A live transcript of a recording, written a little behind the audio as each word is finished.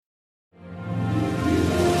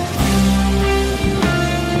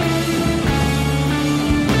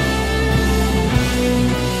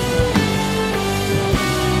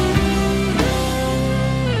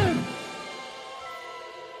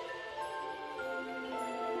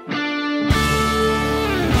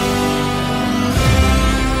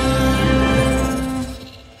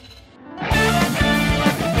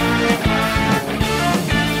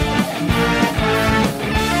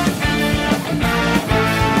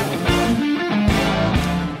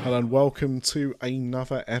welcome to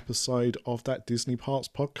another episode of that Disney Parks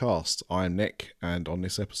podcast. I'm Nick, and on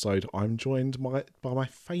this episode, I'm joined by my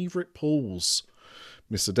favourite Pauls,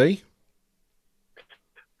 Mr. D.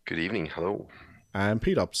 Good evening, hello. And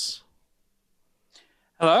P-Dubs.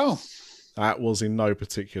 Hello. That was in no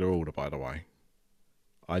particular order, by the way.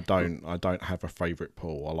 I don't have a favourite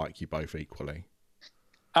Paul. I like you both equally.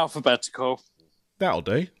 Alphabetical. That'll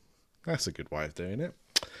do. That's a good way of doing it.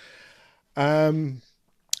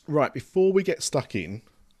 Right, before we get stuck in,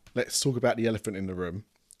 let's talk about the elephant in the room.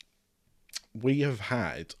 We have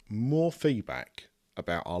had more feedback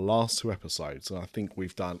about our last two episodes than I think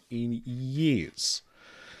we've done in years.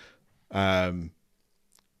 I'm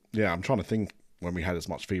trying to think when we had as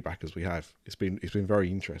much feedback as we have. It's been very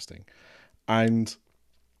interesting. And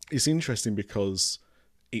it's interesting because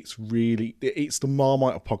it's the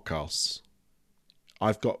Marmite of podcasts.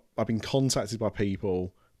 I've been contacted by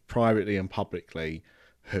people privately and publicly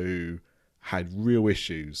who had real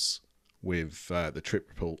issues with the trip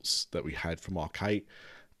reports that we had from Arcade,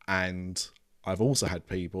 and I've also had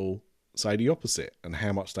people say the opposite and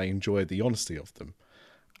how much they enjoyed the honesty of them.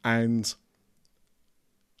 And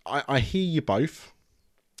I hear you both,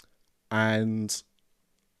 and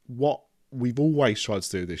what we've always tried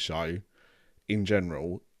to do with this show in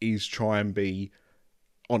general is try and be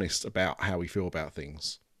honest about how we feel about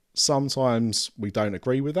things. Sometimes we don't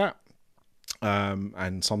agree with that,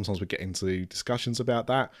 and sometimes we get into discussions about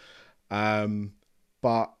that.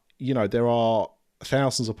 But, you know, there are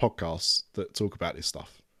thousands of podcasts that talk about this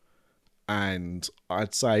stuff. And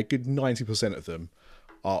I'd say a good 90% of them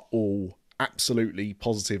are all absolutely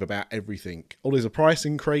positive about everything. Oh, there's a price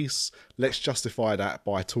increase. Let's justify that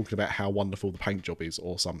by talking about how wonderful the paint job is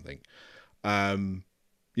or something.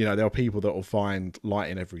 You know, there are people that will find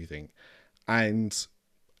light in everything. And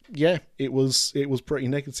yeah, it was pretty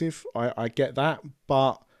negative. I get that,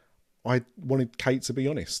 but I wanted Kate to be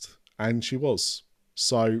honest, and she was.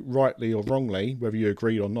 So rightly or wrongly, whether you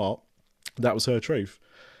agreed or not, that was her truth.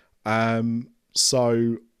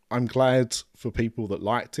 So I'm glad for people that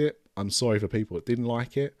liked it. I'm sorry for people that didn't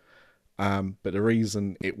like it. But the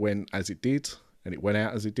reason it went as it did and it went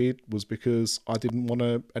out as it did was because I didn't want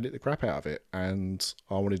to edit the crap out of it, and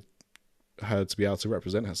I wanted her to be able to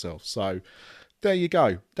represent herself. So there you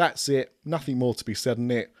go. That's it. Nothing more to be said on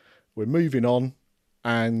it. We're moving on,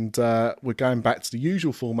 and we're going back to the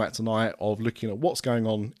usual format tonight of looking at what's going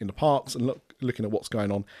on in the parks and looking at what's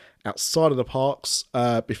going on outside of the parks.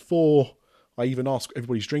 Before I even ask what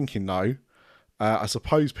everybody's drinking, though, I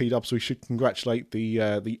suppose, P-Dubs, we should congratulate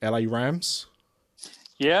the LA Rams.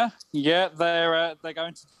 Yeah, they're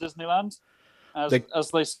going to Disneyland, as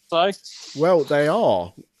they say. Well, they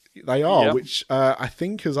are. Yep. Which I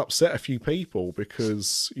think has upset a few people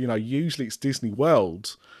because, you know, usually it's Disney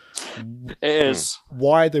World. It is.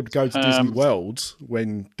 Why they would go to Disney World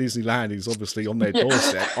when Disneyland is obviously on their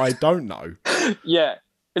doorstep, I don't know. Yeah,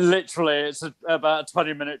 literally, it's about a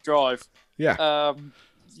 20-minute drive. Yeah.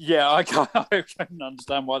 I can't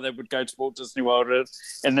understand why they would go to Walt Disney World.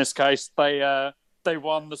 In this case, they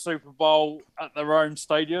won the Super Bowl at their own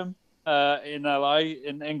stadium in LA,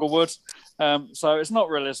 in Inglewood. So it's not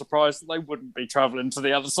really a surprise that they wouldn't be travelling to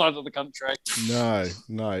the other side of the country. No.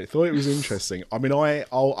 I thought it was interesting. I mean,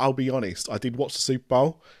 I'll be honest. I did watch the Super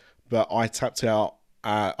Bowl, but I tapped out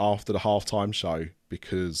after the halftime show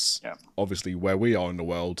because obviously where we are in the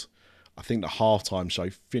world, I think the halftime show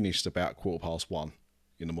finished about 1:15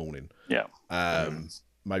 in the morning. Yeah.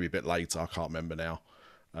 Maybe a bit later. I can't remember now.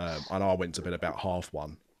 I know I went to bed about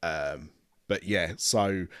 1:30. But yeah,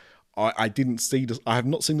 so I didn't see I have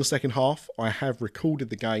not seen the second half. I have recorded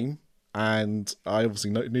the game, and I obviously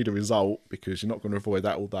need a result because you're not going to avoid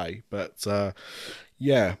that all day. But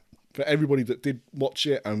yeah, for everybody that did watch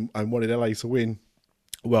it and wanted LA to win,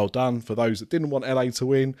 well done. For those that didn't want LA to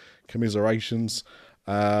win, commiserations.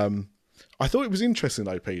 I thought it was interesting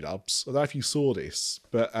though, P-Dubs. I don't know if you saw this,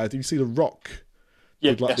 but did you see The Rock?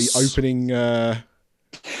 Yeah, with, like the opening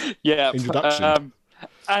introduction.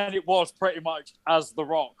 And it was pretty much as The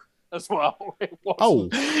Rock as well.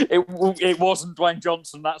 It wasn't Dwayne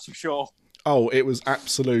Johnson, that's for sure. Oh, it was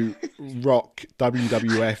absolute Rock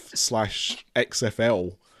WWF /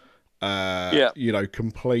 XFL. You know,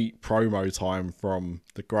 complete promo time from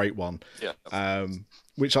the Great One. Yeah.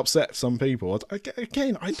 Which upset some people.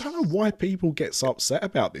 Again, I don't know why people get so upset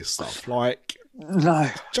about this stuff. Like, no,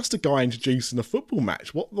 just a guy introducing a football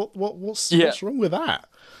match. What's wrong with that?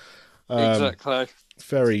 Exactly.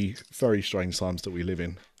 Very, very strange times that we live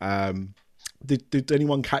in. Did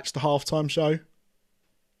anyone catch the halftime show?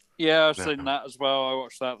 Yeah, I've seen that as well. I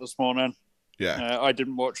watched that this morning. Yeah. I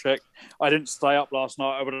didn't watch it. I didn't stay up last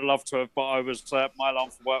night. I would have loved to have, but I was my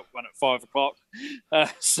alarm for work went at 5 o'clock,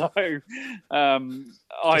 so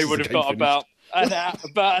I would have got about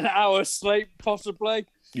an hour sleep possibly.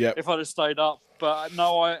 Yeah. If I'd have stayed up, but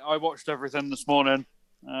no, I watched everything this morning.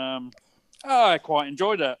 I quite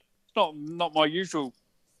enjoyed it. It's not my usual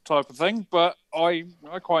type of thing, but I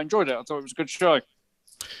quite enjoyed it. I thought it was a good show.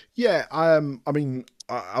 Yeah, I mean,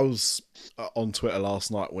 I was on Twitter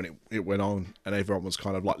last night when it went on, and everyone was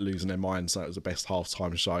kind of like losing their minds. So it was the best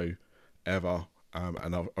halftime show ever.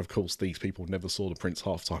 And of course, these people never saw the Prince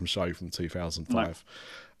halftime show from 2005,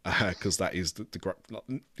 because that is the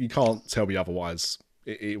you can't tell me otherwise.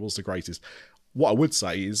 It was the greatest. What I would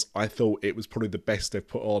say is, I thought it was probably the best they've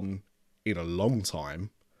put on in a long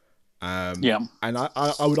time. And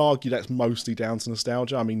I would argue that's mostly down to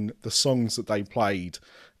nostalgia. I mean, the songs that they played,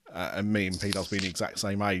 and me and Peter being the exact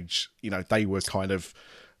same age, you know, they were kind of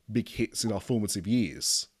big hits in our formative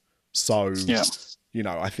years. So, you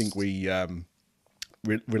know, I think we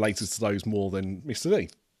related to those more than Mr. D,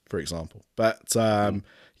 for example. But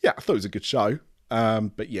yeah, I thought it was a good show.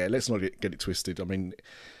 But yeah, let's not get it twisted. I mean,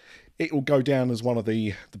 it will go down as one of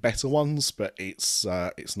the better ones, but it's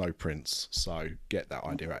no Prince. So get that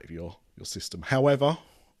idea out of your system. However,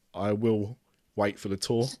 I will wait for the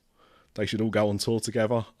tour. They should all go on tour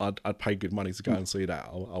together. I'd pay good money to go and see that.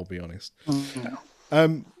 I'll be honest.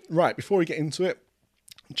 Right, before we get into it,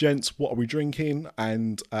 gents, what are we drinking?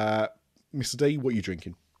 And Mr. D, what are you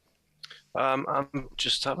drinking? I'm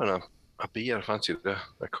just having a beer. I fancy a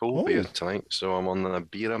cold beer tonight, so I'm on a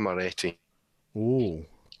Birra Moretti. Oh,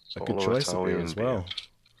 a good choice of beer as well.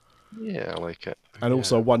 Yeah, I like it. And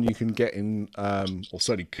also one you can get in, or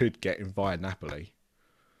certainly could get in Via Napoli.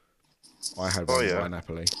 I had one Via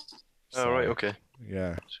Napoli. So, right, okay.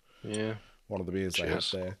 Yeah. Yeah. One of the beers they had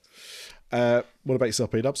there. What about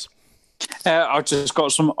yourself, P-Dubs? I've just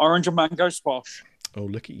got some orange and mango squash. Oh,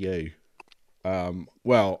 look at you.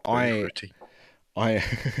 Well, I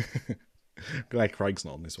glad Craig's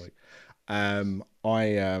not on this week. I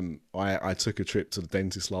took a trip to the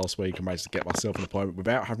dentist last week and managed to get myself an appointment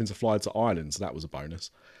without having to fly to Ireland, so that was a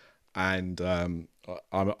bonus. And I'm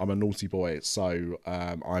a naughty boy, so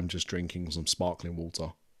I'm just drinking some sparkling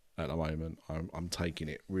water at the moment. I'm taking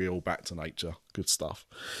it real back to nature. Good stuff.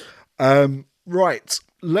 Right,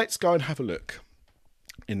 let's go and have a look,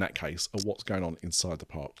 in that case, at what's going on inside the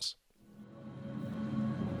parks.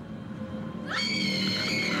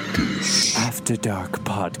 After Dark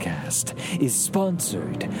Podcast is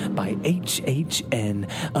sponsored by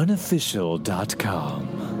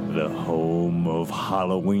HHNUnofficial.com, the home of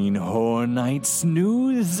Halloween Horror Nights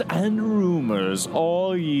news and rumors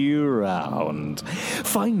all year round.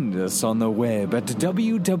 Find us on the web at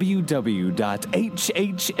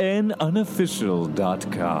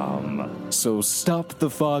www.hhnunofficial.com. So stop the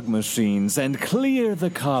fog machines and clear the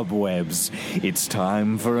cobwebs. It's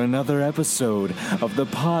time for another episode of the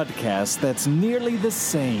podcast that's nearly the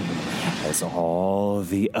same as all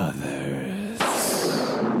the others.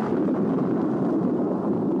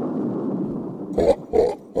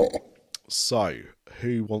 So,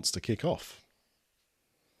 who wants to kick off?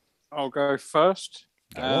 I'll go first.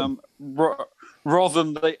 Rather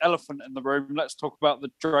than the elephant in the room, let's talk about the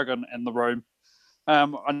dragon in the room.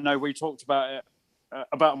 I know we talked about it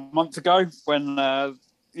about a month ago when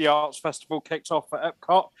the Arts Festival kicked off at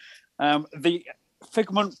Epcot. The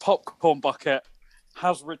Figment popcorn bucket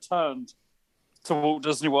has returned to Walt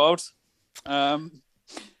Disney World. I'll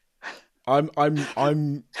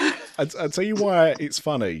tell you why it's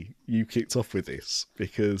funny you kicked off with this,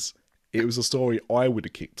 because it was a story I would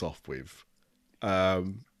have kicked off with,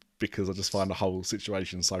 because I just find the whole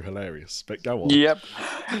situation so hilarious. But go on. Yep.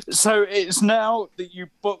 So it's now that you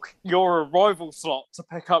book your arrival slot to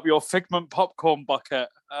pick up your Figment popcorn bucket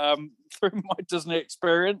through My Disney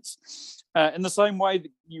Experience. In the same way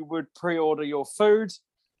that you would pre-order your food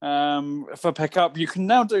for pickup, you can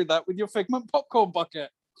now do that with your Figment popcorn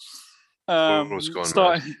bucket.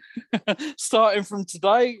 Starting from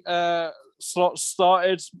today, slots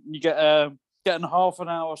started. You get a half an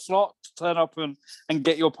hour slot to turn up and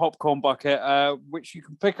get your popcorn bucket, which you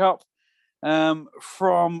can pick up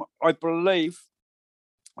from, I believe,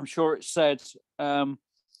 I'm sure it said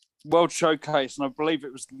World Showcase, and I believe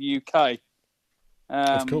it was the UK.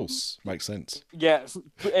 Of course, makes sense. Yeah,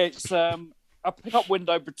 it's a pickup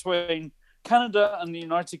window between Canada and the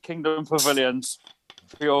United Kingdom pavilions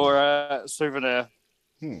for your souvenir.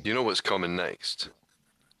 You know what's coming next?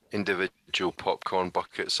 Individual popcorn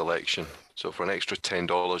bucket selection. So for an extra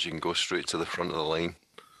 $10, you can go straight to the front of the line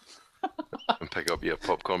and pick up your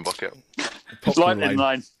popcorn bucket. Line in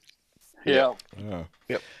line. Yeah.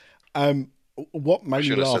 Yep. What I made me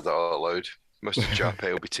shouldn't have laugh? said that out loud. Mr.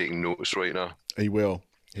 Jappet will be taking notes right now. He will.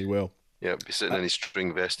 He will. Yeah, be sitting in his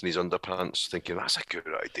string vest and his underpants thinking, that's a good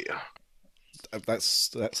idea.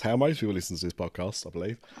 That's how most people listen to this podcast, I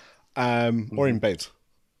believe. Or in bed.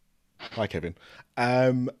 Hi, Kevin.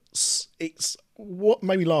 It's what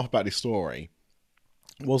made me laugh about this story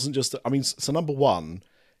wasn't just that, I mean, so number one,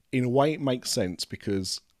 in a way, it makes sense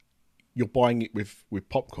because you're buying it with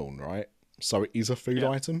popcorn, right? So it is a food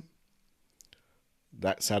item.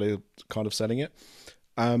 That's how they're kind of selling it.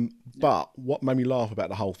 But what made me laugh about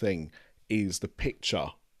the whole thing is the picture.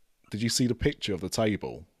 Did you see the picture of the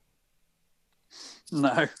table?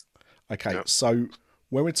 No. Okay, Yep. so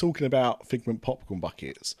when we're talking about Figment popcorn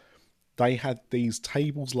buckets, they had these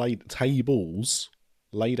tables laid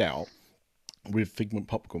out with Figment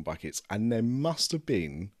popcorn buckets, and there must have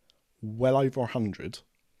been well over 100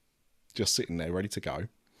 just sitting there ready to go,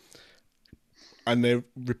 and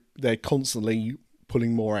they're constantly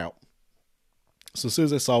pulling more out. So as soon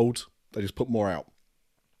as they're sold, they just put more out.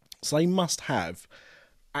 So they must have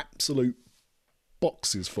absolute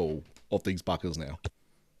boxes full of these buggers now.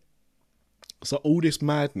 So all this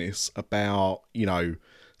madness about,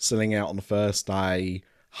 selling out on the first day,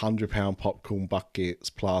 £100 popcorn buckets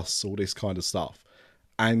plus all this kind of stuff.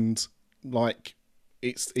 And like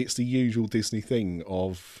it's the usual Disney thing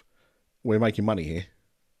of we're making money here.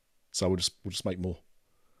 So we'll just make more.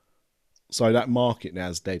 So that market now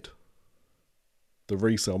is dead. The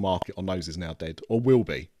resale market on those is now dead, or will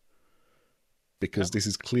be. Because this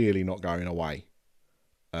is clearly not going away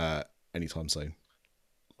anytime soon.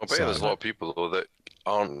 I bet there's a lot of people though that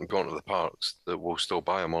aren't going to the parks that will still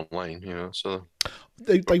buy them online, so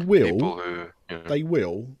They will. people who, They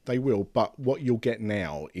will. But what you'll get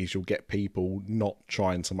now is you'll get people not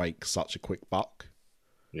trying to make such a quick buck.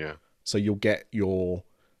 yeah, So you'll get your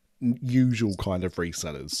usual kind of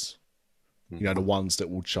resellers. The ones that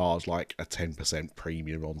will charge like a 10%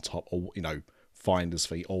 premium on top, or, finder's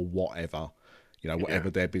fee or whatever, whatever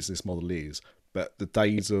their business model is. But the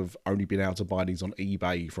days of only being able to buy these on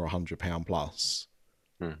eBay for £100 plus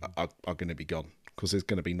are going to be gone, because there's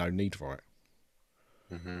going to be no need for it.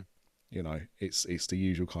 It's the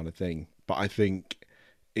usual kind of thing. But I think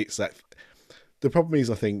it's that the problem is,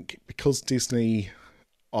 I think because Disney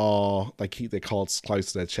they keep their cards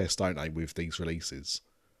close to their chest, don't they, with these releases?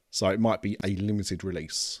 So it might be a limited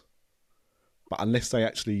release, but unless they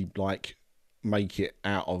actually make it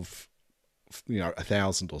out of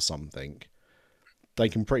 1,000 or something, they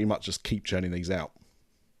can pretty much just keep churning these out.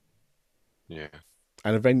 yeah,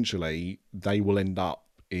 And eventually they will end up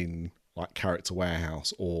in like Character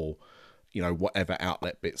Warehouse or, whatever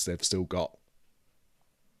outlet bits they've still got.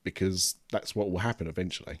 Because that's what will happen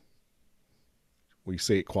eventually. We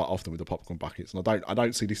see it quite often with the popcorn buckets. And I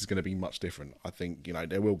don't see this is going to be much different. I think,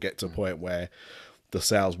 they will get to a point where the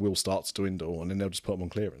sales will start to dwindle and then they'll just put them on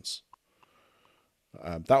clearance.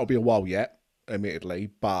 That'll be a while yet,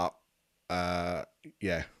 admittedly. But,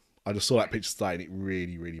 yeah, I just saw that picture today and it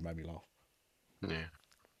really, really made me laugh. yeah.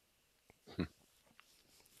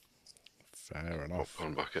 Fair enough.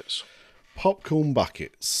 Popcorn buckets. Popcorn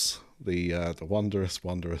buckets, the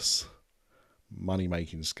wondrous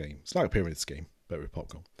money-making scheme. It's like a pyramid scheme, but with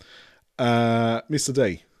popcorn. Mr.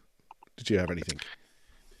 D, did you have anything?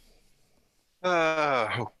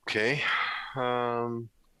 Okay.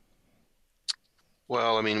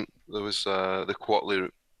 Well, I mean, there was the quarterly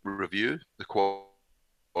review, the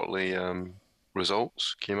quarterly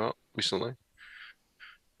results came out recently.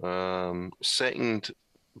 Second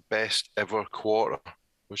best ever quarter,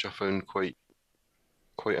 which I found quite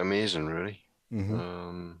amazing, really.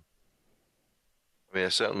 Mm-hmm. I mean,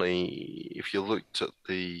 certainly, if you looked at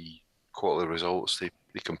the quarterly results, they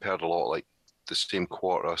compared a lot, like the same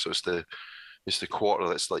quarter. So it's the quarter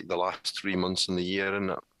that's like the last 3 months in the year,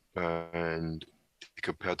 isn't it? And they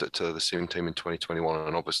compared it to the same time in 2021,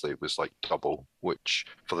 and obviously it was like double, which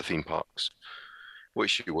for the theme parks,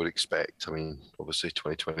 which you would expect. I mean, obviously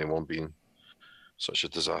 2021 being such a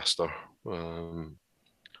disaster,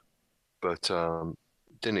 but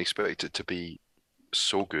didn't expect it to be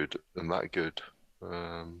so good and that good.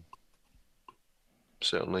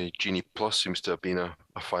 Certainly, Genie Plus seems to have been a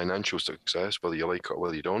financial success, whether you like it or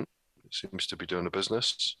whether you don't. It seems to be doing a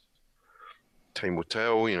business. Time will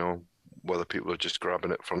tell, whether people are just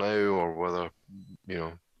grabbing it for now or whether,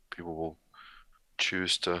 people will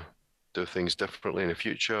choose to do things differently in the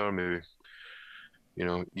future, maybe,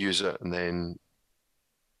 use it and then,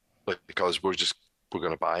 because we're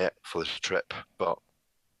going to buy it for the trip, but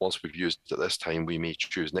once we've used it this time, we may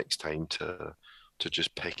choose next time to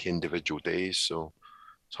just pick individual days. So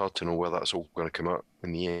it's hard to know where that's all going to come out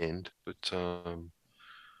in the end. But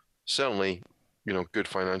certainly, good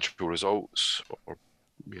financial results, or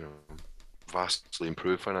vastly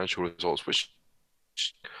improved financial results, which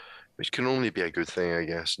can only be a good thing, I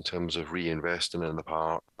guess, in terms of reinvesting in the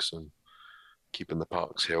parks and keeping the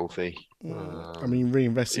parks healthy. I mean,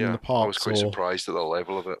 reinvesting in the I was parks, quite or surprised at the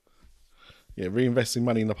level of it. reinvesting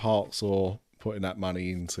money in the parks, or putting that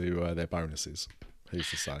money into their bonuses. Who's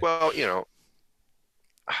to say? Well,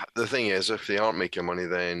 the thing is, if they aren't making money,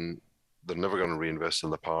 then they're never going to reinvest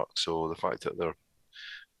in the park. So the fact that they're,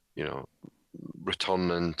 you know,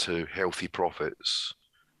 returning to healthy profits,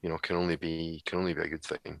 can only be a good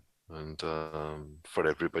thing, and for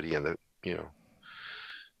everybody in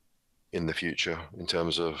the future, in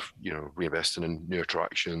terms of reinvesting in new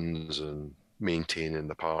attractions and maintaining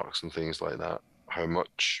the parks and things like that. How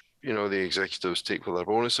much the executives take for their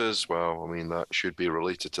bonuses? Well, I mean, that should be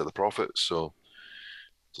related to the profits. So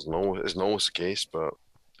it's not always the case, but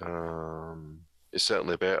it's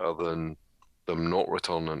certainly better than them not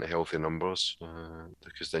returning to healthy numbers,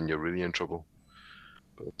 because then you're really in trouble.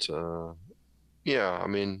 But yeah, I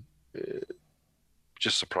mean,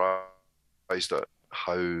 just surprised at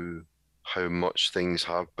how much things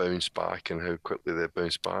have bounced back and how quickly they've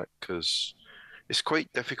bounced back, because it's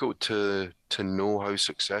quite difficult to know how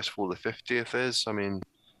successful the 50th is. I mean,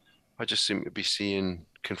 I just seem to be seeing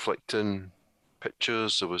conflicting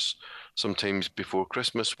pictures. There was sometimes before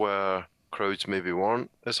Christmas where crowds maybe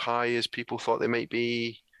weren't as high as people thought they might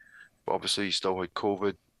be, but obviously you still had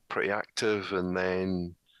COVID pretty active, and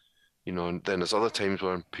then and then there's other times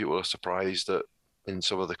when people are surprised that in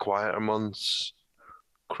some of the quieter months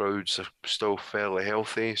crowds are still fairly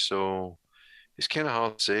healthy. So it's kind of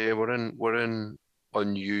hard to say. We're in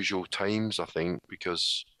unusual times, I think,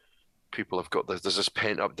 because people have got there's this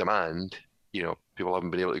pent up demand. People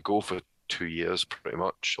haven't been able to go for 2 years, pretty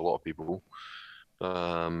much. A lot of people.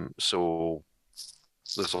 So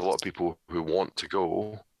there's a lot of people who want to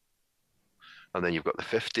go, and then you've got the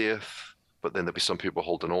 50th. But then there'll be some people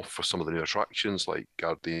holding off for some of the new attractions like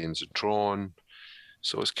Guardians and Tron.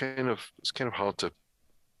 So it's kind of hard to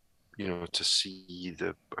to see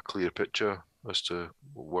a clear picture as to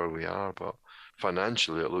where we are. But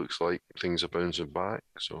financially, it looks like things are bouncing back.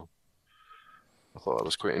 So I thought that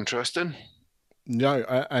was quite interesting. No,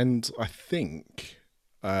 and I think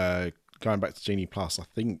going back to Genie Plus, I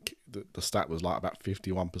think the stat was like about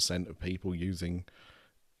 51% of people using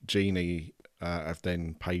Genie have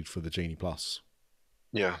then paid for the Genie Plus.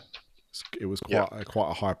 Yeah, it was quite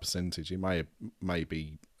a high percentage. It may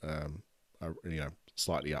be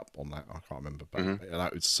slightly up on that. I can't remember, but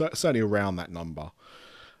it's certainly around that number.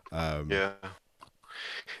 Yeah.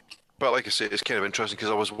 But like I say, it's kind of interesting because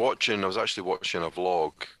I was actually watching a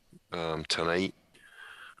vlog tonight,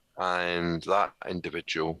 and that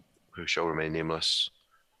individual, who shall remain nameless,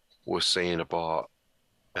 was saying about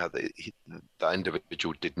that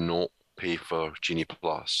individual did not pay for Genie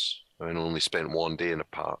Plus and only spent one day in the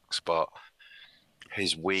parks, but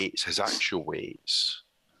his actual weights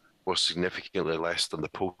were significantly less than the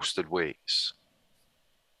posted weights,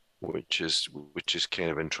 which is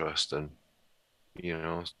kind of interesting.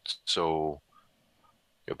 So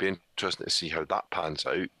it'll be interesting to see how that pans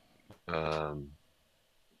out,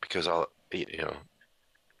 because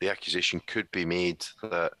the accusation could be made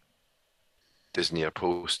that Disney are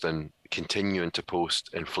continuing to post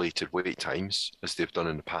inflated wait times as they've done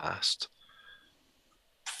in the past.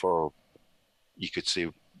 For, you could say,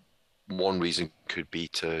 one reason could be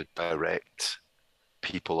to direct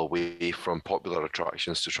people away from popular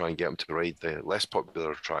attractions to try and get them to ride the less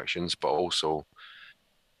popular attractions, but also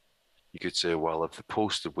you could say, well, if the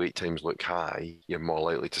posted wait times look high, you're more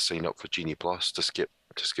likely to sign up for Genie Plus to skip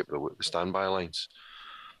the standby lines.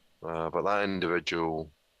 But that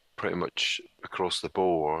individual, pretty much across the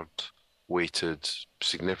board, waited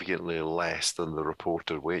significantly less than the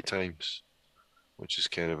reported wait times, which is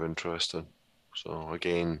kind of interesting. So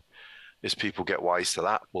again, as people get wise to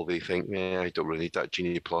that, will they think, I don't really need that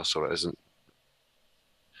Genie Plus, or it isn't?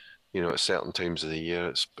 At certain times of the year,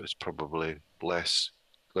 it's probably less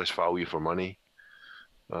value for money,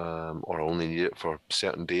 or I only need it for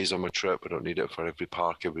certain days on my trip. I don't need it for every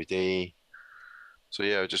park every day. So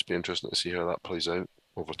yeah, it'd just be interesting to see how that plays out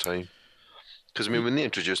over time. Because I mean, when they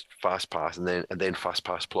introduced Fast Pass and then Fast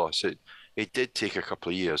Pass Plus, it did take a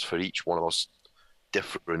couple of years for each one of those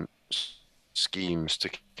different schemes to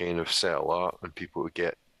kind of settle out, and people would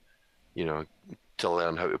get, to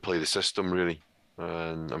learn how to play the system really.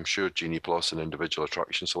 And I'm sure Genie Plus and individual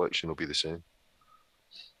attraction selection will be the same.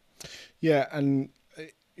 Yeah, and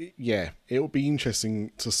it will be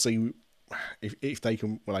interesting to see if they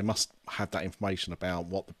can. Well, they must have that information about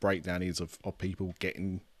what the breakdown is of people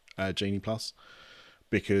getting Genie Plus.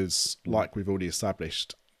 because, like we've already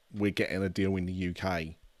established, we're getting a deal in the UK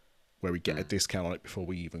where we get a discount on it before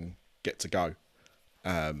we even get to go.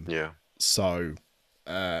 Yeah. So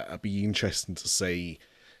it'd be interesting to see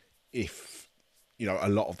if, you know, a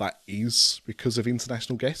lot of that is because of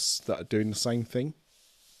international guests that are doing the same thing,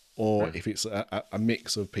 or if it's a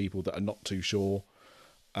mix of people that are not too sure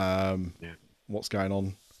what's going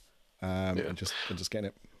on and just getting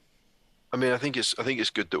it. I mean, I think it's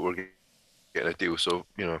good that we're getting a deal. So,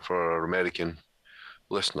 you know, for our American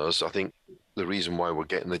listeners, I think the reason why we're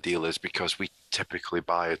getting the deal is because we typically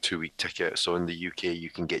buy a 2-week ticket. So in the UK, you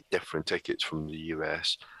can get different tickets from the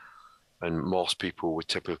US. And most people would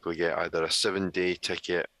typically get either a 7-day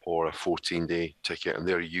ticket or a 14-day ticket, and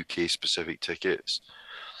they're UK specific tickets.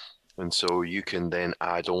 And so you can then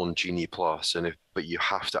add on Genie Plus, but you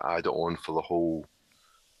have to add it on for the whole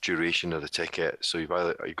duration of the ticket. So you've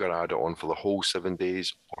got to add it on for the whole 7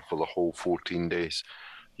 days or for the whole 14 days.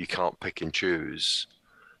 You can't pick and choose.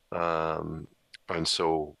 And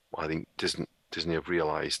so I think Disney have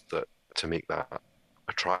realised that to make that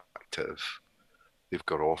attractive, they've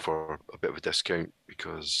got to offer a bit of a discount,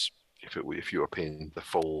 because if you were paying the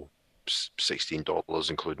full $16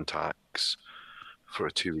 including tax for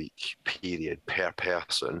a 2-week period per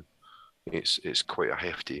person, it's quite a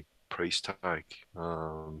hefty price tag.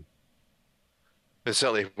 And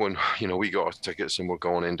certainly when, you know, we got our tickets and we're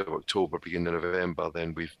going into October, beginning of November,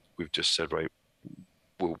 then we've just said, right,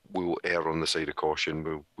 we'll err on the side of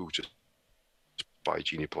caution. We'll just buy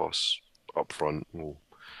Genie Plus up front. We'll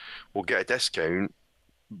get a discount,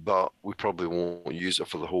 but we probably won't use it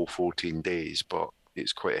for the whole 14 days, but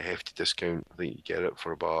it's quite a hefty discount. I think you get it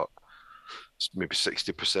for about maybe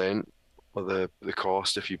 60% of the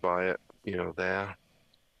cost if you buy it, you know, there.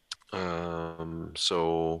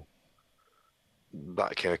 So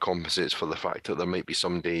that kind of compensates for the fact that there might be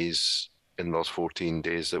some days in those 14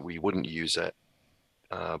 days that we wouldn't use it,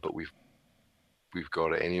 but we've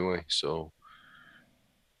got it anyway. So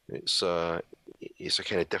it's a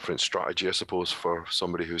kind of different strategy, I suppose, for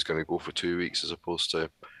somebody who's going to go for 2 weeks as opposed to a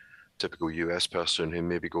typical US person who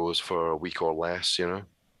maybe goes for a week or less, you know?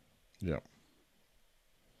 Yeah.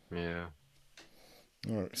 Yeah.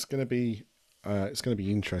 All right, it's going to be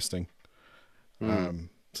interesting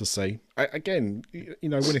to see. Again, you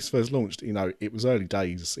know, when it's first launched, you know, it was early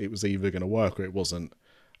days. It was either going to work or it wasn't.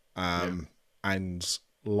 And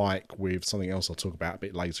like with something else I'll talk about a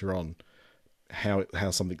bit later on, how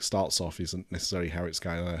something starts off isn't necessarily how it's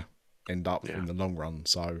going to end up in the long run.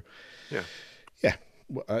 So,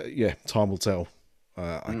 time will tell,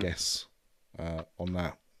 I guess, on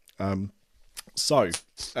that. So,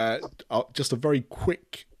 just a very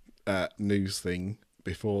quick news thing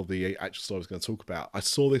before the actual story I was going to talk about. I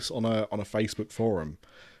saw this on a Facebook forum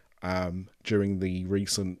during the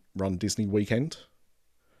recent Run Disney weekend.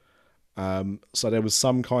 So there was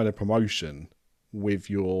some kind of promotion with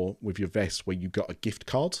your vest where you got a gift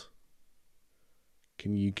card.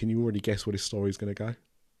 Can you already guess where this story is going to go?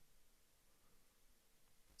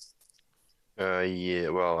 Yeah.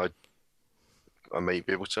 Well, I might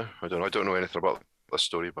be able to. I don't know anything about this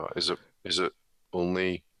story, but is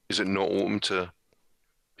it not open to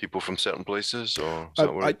people from certain places, or is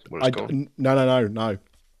that where it's going? No.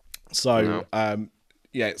 So,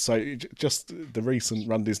 so just the recent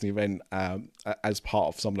Run Disney event, as part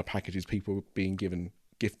of some of the packages, people were being given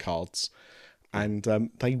gift cards,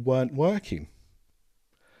 and they weren't working.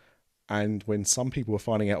 And when some people were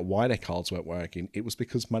finding out why their cards weren't working, it was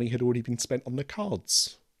because money had already been spent on the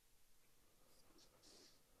cards.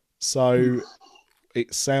 So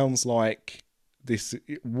it sounds like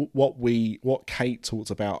what Kate talked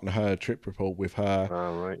about in her trip report with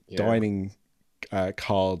her dining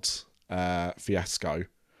card fiasco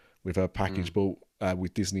with her package bought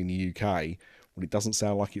with Disney in the UK. Well, it doesn't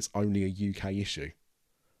sound like it's only a UK issue.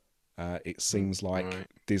 It seems like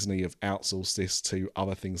Disney have outsourced this to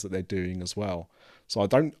other things that they're doing as well. So I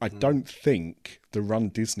don't think the Run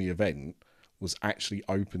Disney event was actually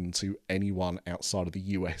open to anyone outside of the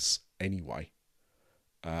US anyway.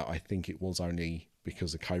 I think it was only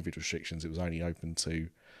because of COVID restrictions. It was only open to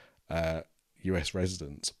US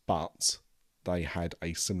residents, but they had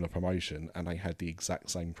a similar promotion and they had the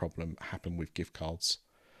exact same problem happen with gift cards.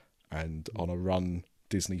 And on a Run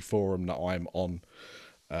Disney forum that I'm on,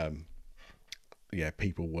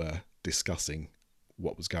 people were discussing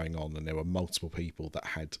what was going on, and there were multiple people that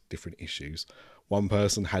had different issues. One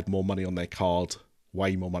person had more money on their card,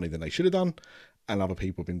 way more money than they should have done, and other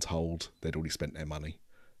people have been told they'd already spent their money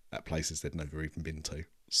at places they'd never even been to.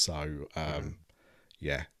 So,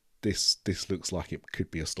 this looks like it could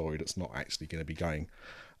be a story that's not actually going to be going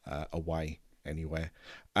away anywhere.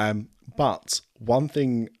 But one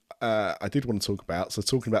thing I did want to talk about, so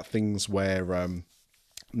talking about things where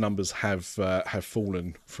numbers have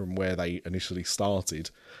fallen from where they initially started,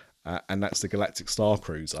 and that's the Galactic Star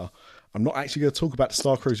Cruiser. I'm not actually going to talk about the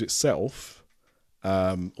Star Cruiser itself,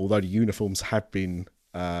 although the uniforms have been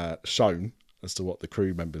shown as to what the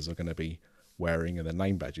crew members are going to be wearing and their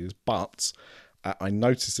name badges. But I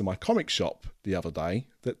noticed in my comic shop the other day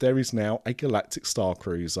that there is now a Galactic Star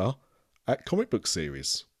Cruiser at comic book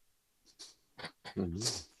series.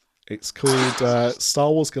 It's called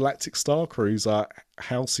Star Wars Galactic Star Cruiser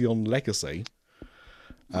Halcyon Legacy.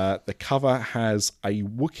 The cover has a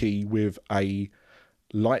Wookiee with a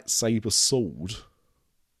lightsaber sword.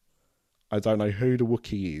 I don't know who the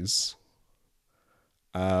Wookiee is.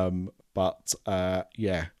 But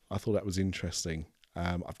yeah, I thought that was interesting.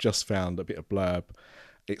 I've just found a bit of blurb.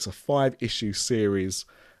 It's a 5-issue series,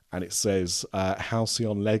 and it says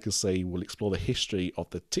Halcyon Legacy will explore the history of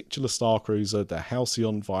the titular Star Cruiser, the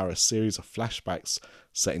Halcyon, via a series of flashbacks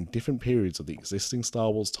set in different periods of the existing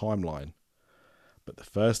Star Wars timeline. But the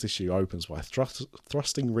first issue opens by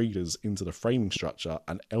thrusting readers into the framing structure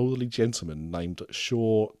an elderly gentleman named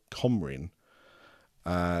Shaw Comrin,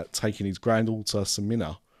 taking his granddaughter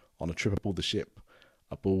Samina on a trip aboard the ship,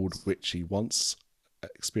 aboard which he once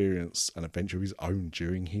experienced an adventure of his own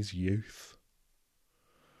during his youth.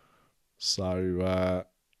 So,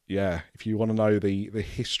 yeah, if you want to know the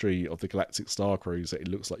history of the Galactic Star Cruiser, it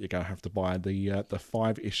looks like you're going to have to buy the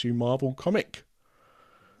 5-issue Marvel comic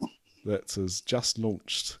that has just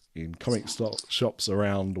launched in comic shops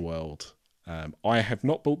around the world. I have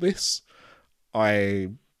not bought this. I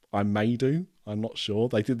may do. I'm not sure.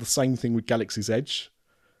 They did the same thing with Galaxy's Edge.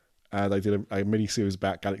 They did a mini-series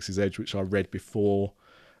about Galaxy's Edge, which I read before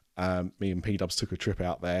me and P-Dubs took a trip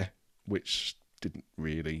out there, which didn't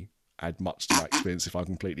really add much to my experience, if I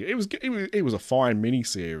completely... It was a fine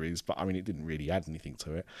mini-series, but I mean, it didn't really add anything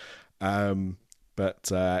to it.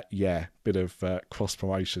 But yeah, bit of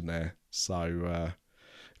cross-promotion there. So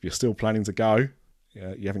if you're still planning to go,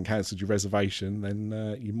 you haven't cancelled your reservation,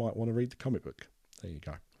 then you might want to read the comic book. There you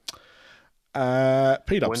go.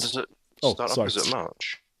 P-Dubs. When does it start up? Is it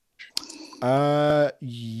March?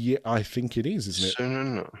 Yeah, I think it is, isn't it?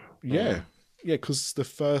 Soon. Yeah, because the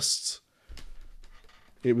first...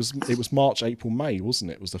 It was March, April, May,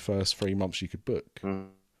 wasn't it? It was the first 3 months you could book.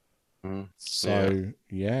 Mm-hmm. So,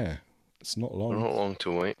 yeah, it's not long. Not long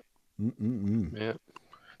to wait. Yeah.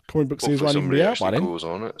 Comic book series won't even be out by then. Goes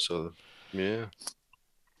on it, so, yeah.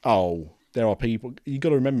 Oh, there are people... You got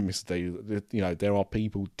to remember, Mr. D, you know, there are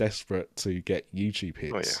people desperate to get YouTube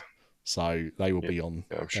hits. Oh, yeah. So they will be on.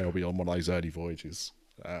 Yeah, they will be on one of those early voyages.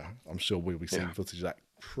 I'm sure we'll be seeing footage of that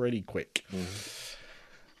pretty quick.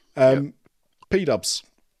 P-Dubs.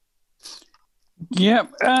 Yeah,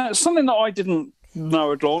 something that I didn't know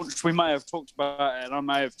had launched. We may have talked about it, and I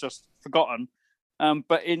may have just forgotten.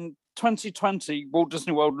 But in 2020, Walt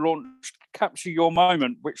Disney World launched Capture Your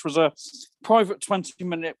Moment, which was a private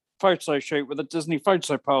 20-minute photo shoot with a Disney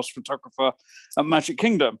Photo Pass photographer at Magic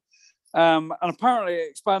Kingdom. And apparently it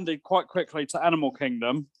expanded quite quickly to Animal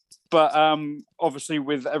Kingdom, but obviously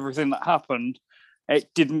with everything that happened, it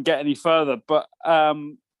didn't get any further. But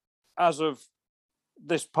as of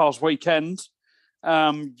this past weekend,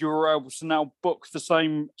 you were able to now book the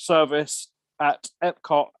same service at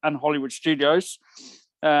Epcot and Hollywood Studios.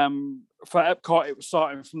 For Epcot, it was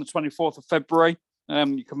starting from the 24th of February.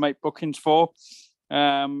 You can make bookings for.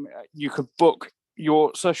 You could book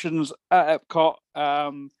your sessions at Epcot,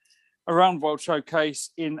 around World Showcase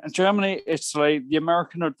in Germany, Italy, the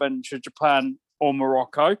American Adventure, Japan, or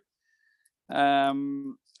Morocco.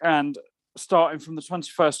 And starting from the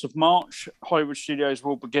 21st of March, Hollywood Studios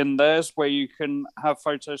will begin theirs, where you can have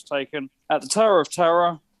photos taken at the Tower of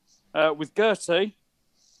Terror with Gertie,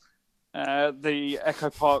 the Echo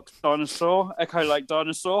Park dinosaur, Echo Lake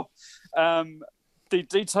dinosaur, the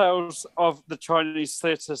details of the Chinese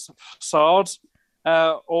theatre facade,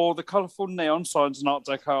 or the colourful neon signs and Art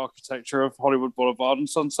Deco architecture of Hollywood Boulevard and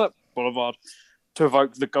Sunset Boulevard to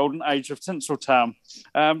evoke the golden age of Tinseltown.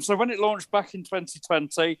 So when it launched back in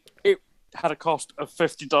 2020, it had a cost of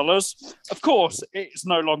 $50. Of course, it's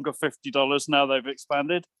no longer $50 now they've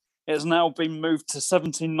expanded. It's now been moved to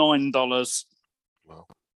 $79. Wow.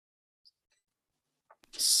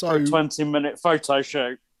 So, a 20-minute photo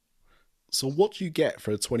shoot. So what do you get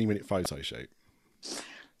for a 20-minute photo shoot?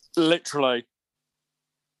 Literally.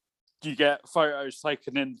 You get photos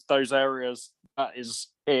taken in those areas. That is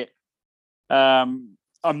it. I'm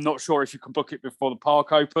not sure if you can book it before the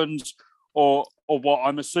park opens or what.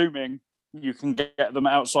 I'm assuming you can get them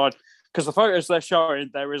outside because the photos they're showing,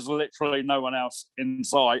 there is literally no one else in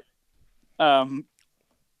sight.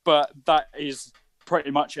 But that is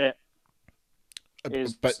pretty much it.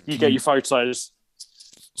 But You get your photos.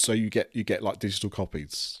 So you get like digital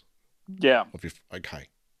copies. Yeah. Of your okay.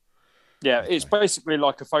 Yeah, Okay. it's basically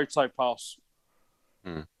like a photo pass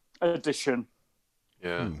Hmm. edition.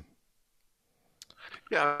 Yeah.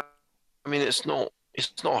 Yeah. I mean, it's not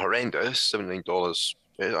horrendous. $79.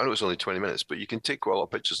 I know it's only 20 minutes, but you can take quite a lot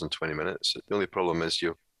of pictures in 20 minutes. The only problem is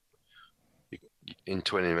in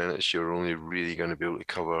 20 minutes you're only really going to be able to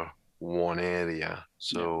cover one area.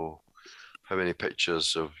 So how many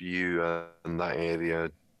pictures of you in that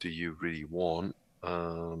area do you really want?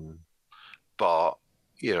 But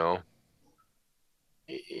you know,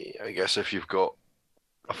 I guess if you've got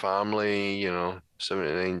a family, you know,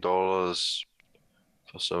 $79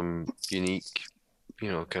 for some unique,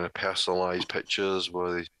 you know, kind of personalized pictures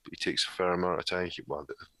where he takes a fair amount of time. Well,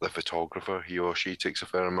 the photographer, he or she takes a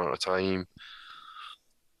fair amount of time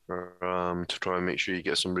to try and make sure you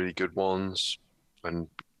get some really good ones. And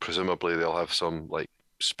presumably they'll have some like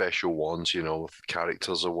special ones, you know, with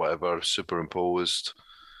characters or whatever superimposed.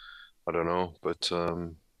 I don't know, but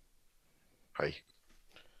I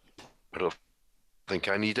don't think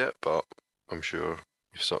I need it, but I'm sure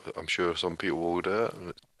some people will do it.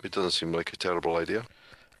 It doesn't seem like a terrible idea.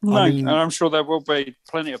 No, I mean- and I'm sure there will be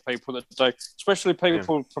plenty of people that do, especially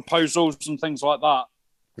people with proposals and things like that.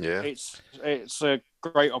 Yeah, It's a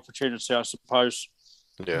great opportunity, I suppose.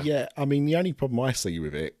 yeah. Yeah, I mean, the only problem I see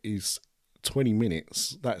with it is 20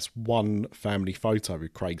 minutes. That's one family photo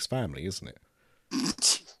with Craig's family, isn't it?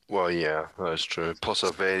 Well, yeah, that's true. Plus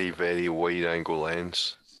a very, very wide angle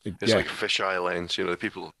lens. It's Yeah. like fisheye lens. You know, the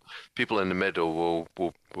people in the middle will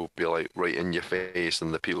be like right in your face,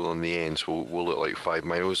 and the people on the ends will look like 5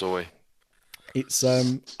 miles away. It's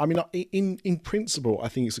I mean, in principle, I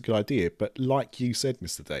think it's a good idea, but like you said,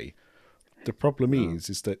 Mr. D, the problem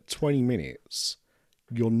is that 20 minutes,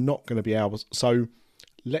 you're not going to be able. So,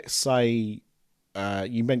 let's say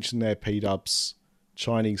you mentioned there P-Dubs,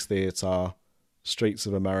 Chinese Theatre, Streets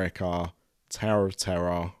of America, Tower of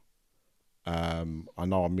Terror. I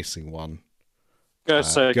know I'm missing one.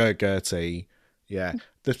 Gertie. Yeah.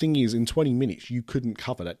 The thing is, in 20 minutes, you couldn't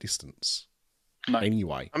cover that distance. No.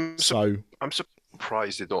 Anyway, I'm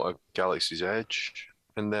surprised they don't have Galaxy's Edge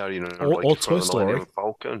in there. You know, Or like Toy for the Story. Millennium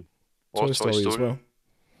Falcon, or Toy Story as well.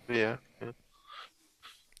 Yeah.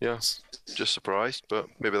 Just surprised, but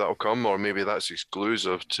maybe that'll come, or maybe that's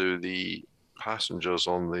exclusive to the passengers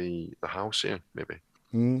on the Halcyon. Maybe.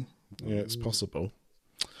 Yeah, it's possible.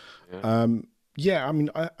 Yeah. Yeah, I mean,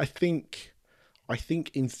 I think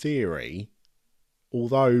in theory,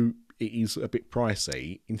 although it is a bit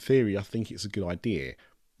pricey, in theory, I think it's a good idea.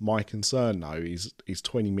 My concern though is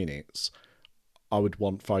 20 minutes. I would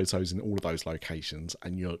want photos in all of those locations,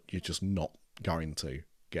 and you're just not going to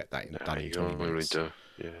get that done in 20 minutes.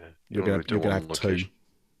 You're going to have two,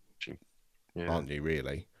 aren't you?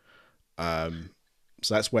 Really.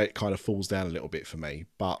 So that's where it kind of falls down a little bit for me.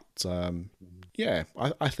 But yeah,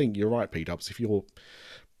 I think you're right, P-Dubs. If you're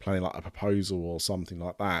planning like a proposal or something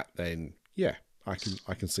like that, then yeah, I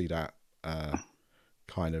can see that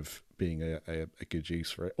kind of being a good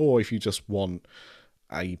use for it. Or if you just want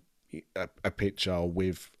a picture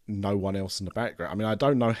with no one else in the background. I mean, I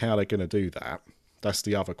don't know how they're going to do that. That's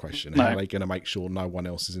the other question. No. How are they going to make sure no one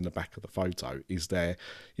else is in the back of the photo? Is there,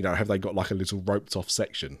 you know, have they got like a little roped off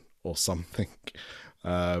section or something?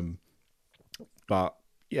 But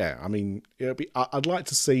yeah, I mean, it'll be. I'd like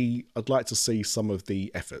to see some of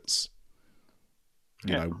the efforts.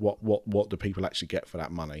 You know, what do people actually get for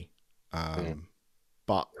that money?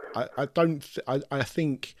 But I don't. I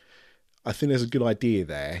think there's a good idea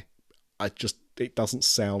there. It doesn't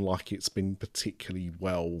sound like it's been particularly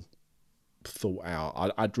well thought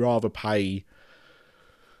out. I'd rather pay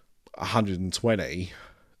 120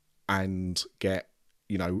 and get,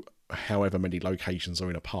 you know, however many locations are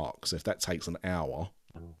in a park. So if that takes an hour,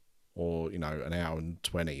 or, you know, an hour and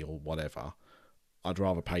 20 or whatever, I'd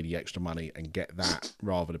rather pay the extra money and get that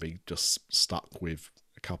rather than be just stuck with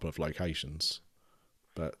a couple of locations.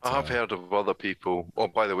 But I have heard of other people. Oh,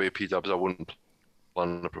 by the way, P-Dubs, I wouldn't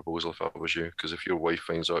plan a proposal if I was you, because if your wife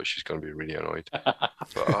finds out, she's going to be really annoyed. But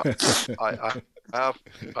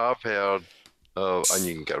I've heard of, and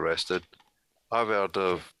you can get arrested. I've heard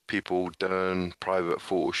of people doing private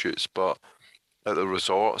photo shoots, but at the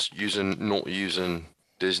resorts, not using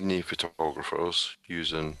Disney photographers,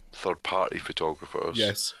 using third-party photographers.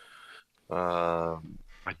 yes, I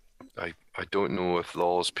don't know if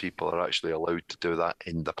those people are actually allowed to do that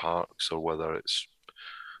in the parks, or whether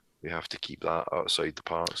we have to keep that outside the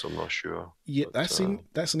parks. I'm not sure. yeah, But,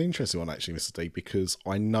 that's an interesting one actually, Mr. D, because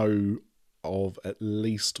I know of at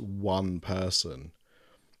least one person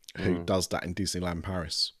who does that in Disneyland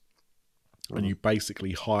Paris. And you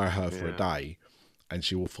basically hire her for a day, and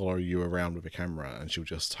she will follow you around with a camera, and she'll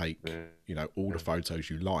just take, all the photos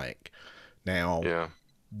you like. Now,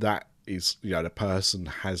 that is, the person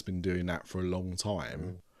has been doing that for a long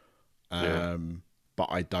time. But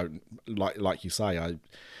I don't, like you say,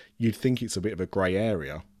 you'd think it's a bit of a grey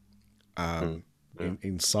area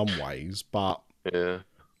in some ways, but then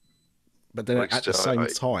at the same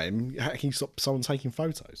time, how can you stop someone taking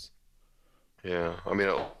photos? Yeah, I mean,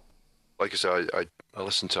 like I said, I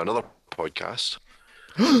listened to another podcast.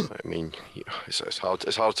 I mean, it's hard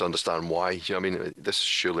to understand why. I mean, this is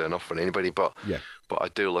surely enough for anybody, but I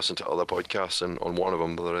do listen to other podcasts, and on one of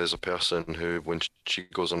them there is a person who, when she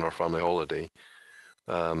goes on her family holiday,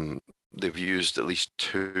 they've used at least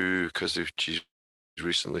two, because she's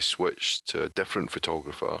recently switched to a different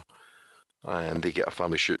photographer, and they get a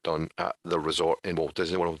family shoot done at the resort in Walt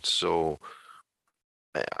Disney World. So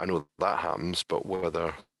I know that happens, but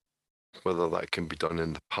whether that can be done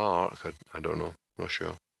in the park, I don't know. I'm not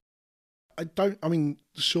sure. I mean,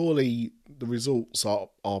 surely the resorts are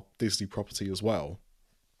Disney property as well.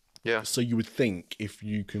 Yeah. So you would think if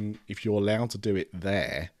you're allowed to do it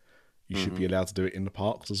there, you should be allowed to do it in the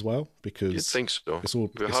parks as well, because you'd think so. It's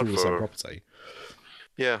all the same property.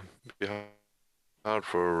 Yeah, it'd be hard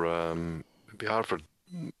for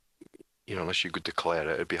unless you could declare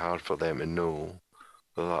it, it'd be hard for them to know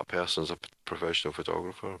that person's a professional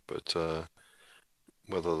photographer. But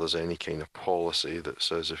whether there's any kind of policy that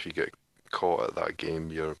says if you get caught at that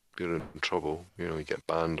game, you're in trouble, you get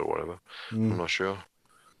banned or whatever. I'm not sure,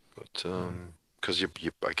 but because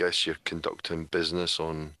I guess you're conducting business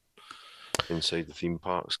inside the theme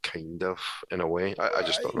parks, kind of, in a way. I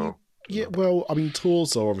just don't know. Yeah, well, I mean,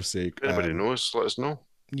 tours are obviously... If anybody knows, let us know.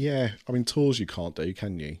 Yeah, I mean, tours you can't do,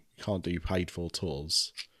 can you? You can't do paid-for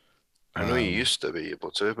tours. I know you used to be able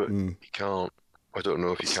to, but you can't. I don't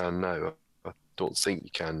know if you can now. I don't think you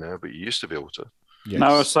can now, but you used to be able to. Yes.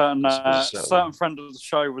 No, a certain friend of the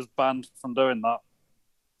show was banned from doing that.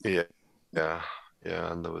 Yeah,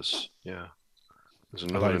 and there's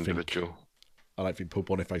another individual. I don't think Paul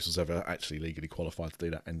Boniface was ever actually legally qualified to do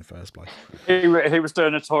that in the first place. He was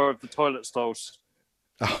doing a tour of the toilet stalls.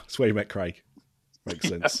 Oh, that's where he met Craig. Makes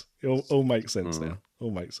sense. It all makes sense now. All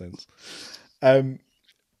makes sense.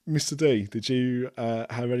 Mr. D, did you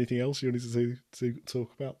have anything else you wanted to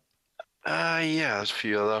talk about? Yeah, there's a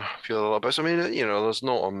few other bits. I mean, there's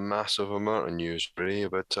not a massive amount of news really,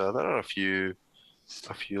 but there are a few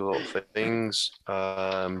little things.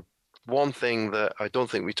 One thing that I don't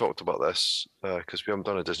think we talked about this because we haven't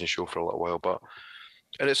done a Disney show for a little while,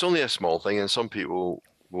 and it's only a small thing, and some people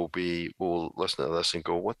will listen to this and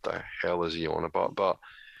go, "What the hell is he on about?" But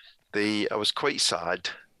I was quite sad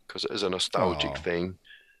because it is a nostalgic thing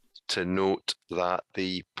to note that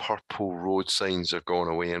the purple road signs are going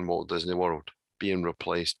away in Walt Disney World, being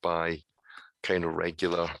replaced by kind of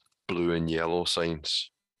regular blue and yellow signs.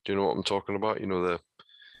 Do you know what I'm talking about?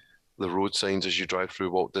 The road signs as you drive through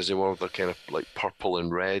Walt Disney World, they're kind of like purple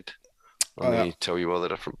and red, and they tell you where the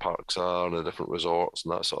different parks are and the different resorts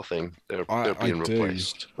and that sort of thing. They're being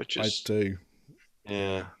replaced, which is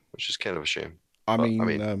which is kind of a shame. I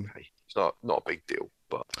mean, it's not a big deal,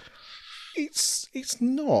 but it's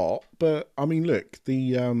not. But I mean, look,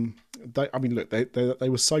 they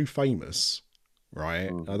were so famous, right?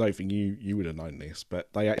 I don't think you would have known this,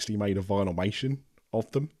 but they actually made a Vinylmation of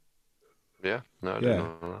them. Yeah, no, I didn't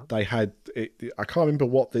know that. They had it. I can't remember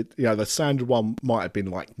what the standard one might have been,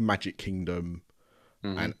 like Magic Kingdom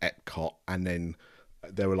and Epcot, and then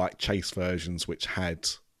there were like chase versions which had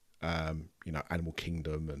Animal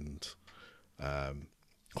Kingdom and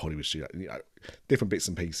Hollywood Studios, different bits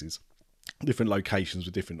and pieces, different locations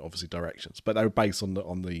with different obviously directions, but they were based on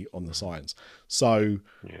the signs. So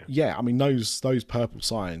yeah, I mean those purple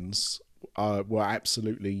signs were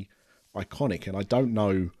absolutely iconic, and I don't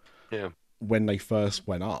know when they first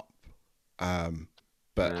went up,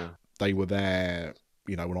 but they were there,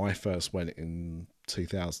 when I first went in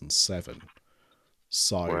 2007.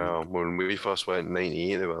 So well, when we first went in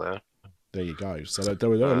 98, they were there. There you go. So they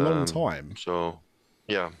were there a long time. So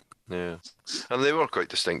yeah, and they were quite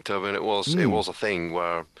distinctive, and it was a thing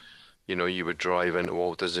where you would drive into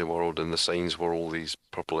Walt Disney World and the signs were all these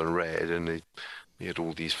purple and red, and they had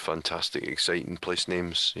all these fantastic, exciting place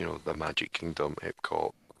names. The Magic Kingdom,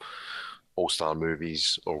 Epcot, All Star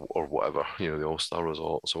Movies, or whatever. The All Star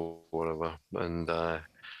Resorts or whatever, and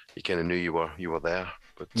you kind of knew you were there.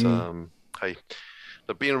 But hey,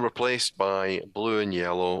 they're being replaced by blue and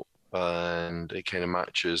yellow, and it kind of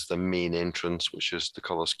matches the main entrance, which is the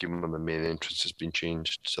color scheme on the main entrance has been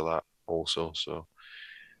changed to that also. So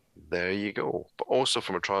there you go. But also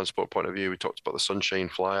from a transport point of view, we talked about the Sunshine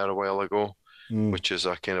Flyer a while ago, which is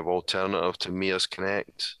a kind of alternative to Mia's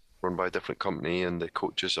Connect, run by a different company, and the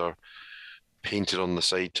coaches are painted on the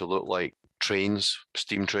side to look like trains,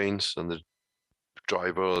 steam trains, and the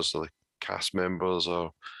drivers or the cast members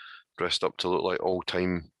are dressed up to look like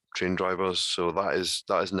old-time train drivers. So that is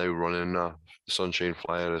now running. The Sunshine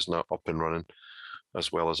Flyer is now up and running,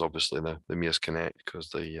 as well as obviously the Mia's Connect, because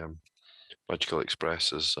the Magical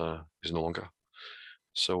Express is no longer.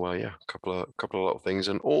 So yeah, a couple of little things,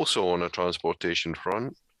 and also on a transportation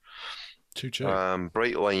front,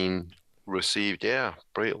 Brightline received their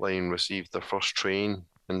first train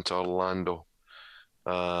into Orlando,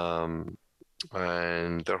 and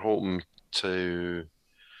they're hoping to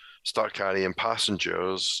start carrying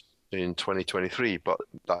passengers in 2023, but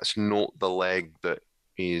that's not the leg that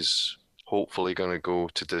is hopefully going to go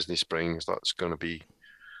to Disney Springs. That's going to be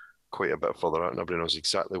quite a bit further out. Nobody knows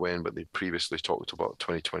exactly when, but they previously talked about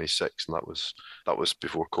 2026, and that was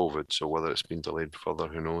before COVID. So whether it's been delayed further,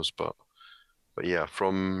 who knows? But yeah,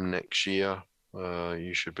 from next year,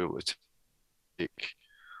 you should be able to take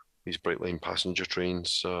these Brightline passenger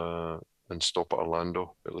trains and stop at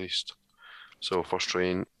Orlando at least. So first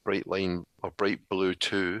train, Brightline or Bright Blue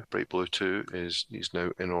 2 is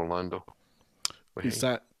now in Orlando. Is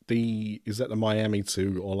that the Miami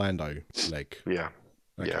to Orlando leg? Yeah.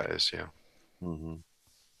 Okay. Yeah, it is. Yeah. Mm-hmm.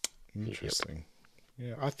 Interesting.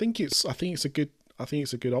 Yep. Yeah, I think it's a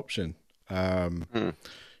good option.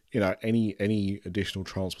 You know, any additional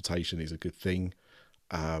transportation is a good thing.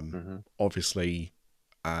 Obviously,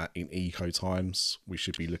 in eco times, we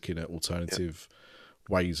should be looking at alternative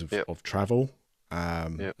ways of travel.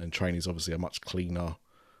 And train is obviously a much cleaner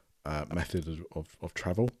method of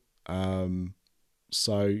travel.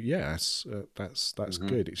 So yeah, that's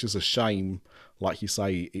good. It's just a shame, like you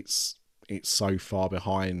say, it's so far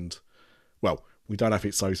behind. Well, we don't know if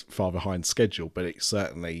it's so far behind schedule, but it's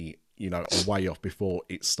certainly, you know, a way off before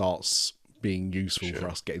it starts being useful for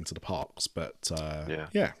us getting to the parks. But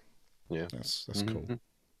that's cool.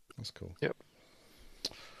 That's cool. Yep.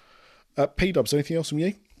 P-Dubs, anything else from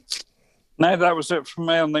you? No, that was it from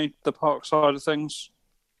me on the park side of things.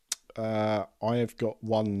 I have got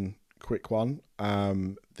one quick one.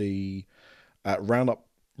 The Roundup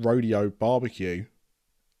Rodeo Barbecue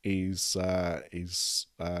is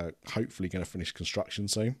hopefully going to finish construction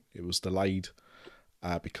soon. It was delayed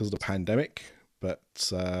because of the pandemic, but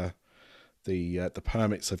the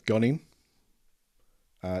permits have gone in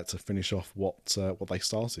to finish off what they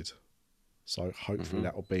started. So hopefully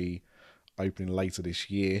that will be opening later this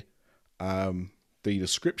year. The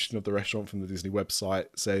description of the restaurant from the Disney website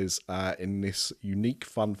says, in this unique,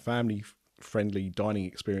 fun, family-friendly dining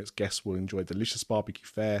experience, guests will enjoy delicious barbecue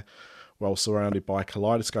fare while surrounded by a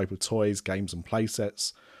kaleidoscope of toys, games, and play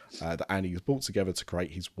sets that Andy has brought together to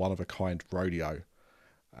create his one-of-a-kind rodeo.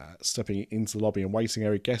 Stepping into the lobby and waiting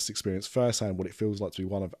area, guests experience firsthand what it feels like to be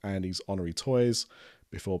one of Andy's honorary toys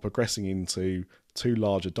before progressing into two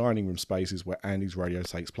larger dining room spaces where Andy's rodeo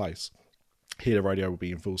takes place. Here, the rodeo will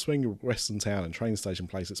be in full swing with Western Town and train station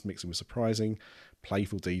places mixing with surprising,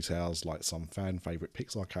 playful details like some fan favourite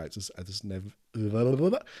Pixar characters as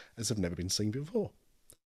have never been seen before.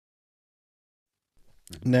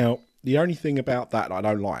 Now, the only thing about that I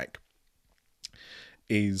don't like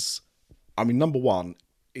is, I mean, number one,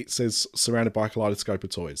 it says surrounded by a kaleidoscope of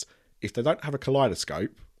toys. If they don't have a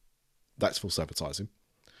kaleidoscope, that's false advertising.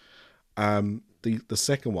 The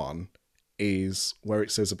second one is where it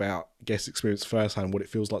says about guest experience firsthand what it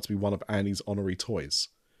feels like to be one of Andy's honorary toys.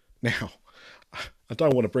 Now, I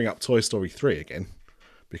don't want to bring up Toy Story 3 again,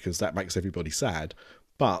 because that makes everybody sad,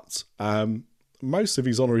 but most of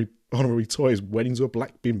his honorary toys went into a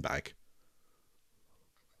black bin bag.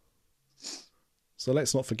 So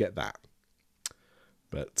let's not forget that.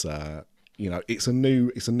 But you know, it's a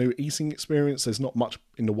new eating experience. There's not much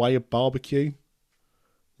in the way of barbecue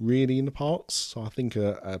really in the parks, so I think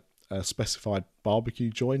a specified barbecue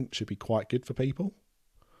joint should be quite good for people.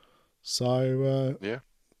 So yeah,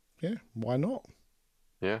 why not?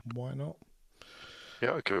 Yeah, why not?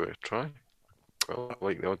 Yeah, I'll give it a try. Well, I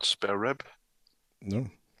like the odd spare rib. No,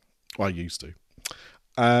 I used to.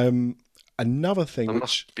 Another thing, there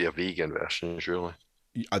must be a vegan version, surely.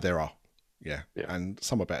 There are, yeah, and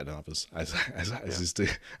some are better than others, as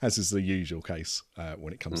is the usual case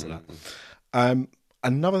when it comes to that.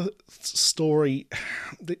 Another story.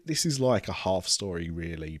 This is like a half story,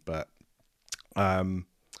 really, but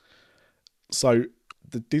so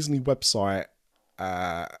the Disney website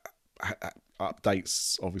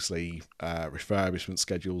updates, obviously, refurbishment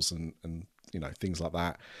schedules and you know, things like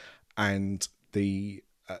that, and the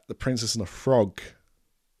the Princess and the Frog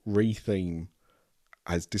re-theme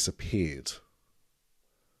has disappeared.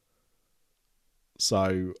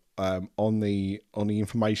 So on the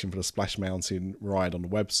information for the Splash Mountain ride on the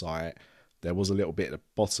website, there was a little bit at the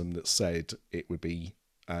bottom that said it would be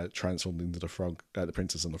transformed into the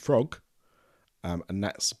Princess and the Frog, and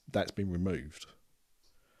that's been removed.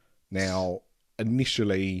 Now,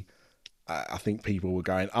 initially, I think people were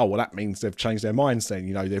going, "Oh, well, that means they've changed their minds." Then,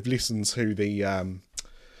 you know, they've listened to the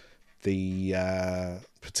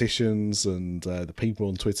petitions and the people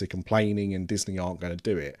on Twitter complaining, and Disney aren't going to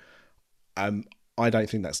do it. I don't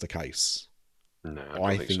think that's the case. No,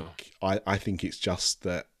 I don't think so. I think it's just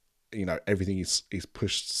that, you know, everything is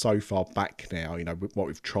pushed so far back now. You know,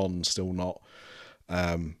 with Tron still not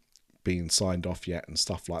being signed off yet and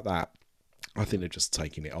stuff like that. I think they're just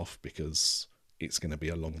taking it off because it's going to be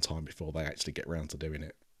a long time before they actually get around to doing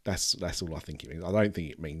it. That's all I think it means. I don't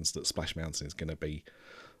think it means that Splash Mountain is going to be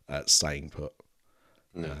staying put.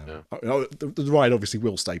 No. The ride obviously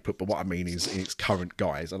will stay put, but what I mean is in its current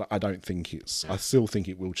guise. I don't think it's. I still think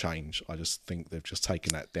it will change. I just think they've just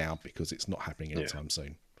taken that down because it's not happening anytime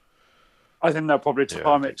soon. I think they'll probably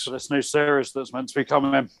time it for this new series that's meant to be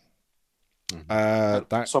coming in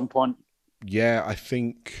at some point. Yeah, I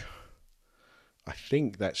think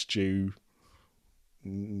that's due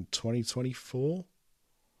 2024.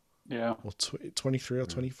 Yeah, or 23 or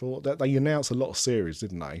 24. They announced a lot of series,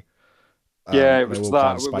 didn't they? Yeah, it was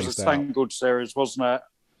that. It was a Tangled series, wasn't it?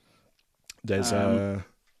 There's there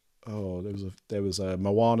was a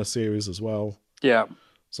Moana series as well. Yeah.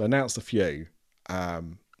 So announced a few.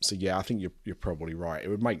 So yeah, I think you're probably right. It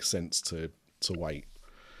would make sense to wait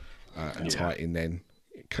and tie it in then.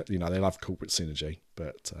 You know, they'll have corporate synergy,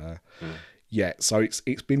 but yeah. So it's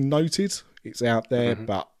been noted. It's out there,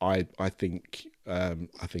 but I think we're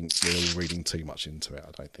all reading too much into it.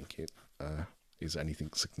 I don't think it is anything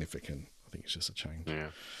significant. I think it's just a change. Yeah.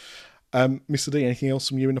 Mr. D, anything else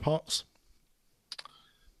from you in the parks?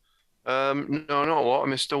 No, not a lot.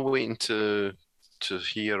 I'm still waiting to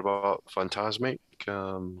hear about Fantasmic.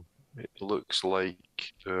 It looks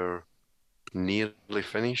like they're nearly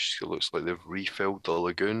finished. It looks like they've refilled the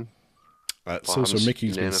lagoon. Saucer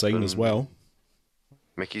Mickey's been seen as well.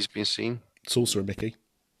 Mickey's been seen. Saucer Mickey.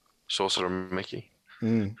 Saucer Mickey.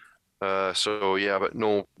 Mm. So yeah, but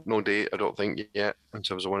no date, I don't think yet in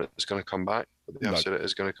terms of when it's going to come back. But they have said it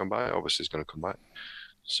is going to come back. Obviously, it's going to come back.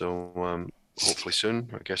 So hopefully soon.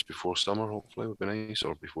 I guess before summer. Hopefully, would be nice,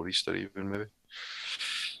 or before Easter even maybe.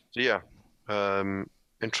 So yeah,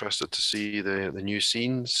 interested to see the new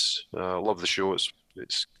scenes. Love the show. It's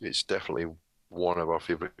definitely one of our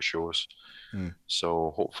favorite shows. Mm.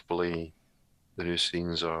 So hopefully, the new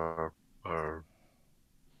scenes are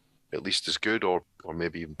at least as good or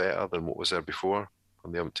maybe even better than what was there before,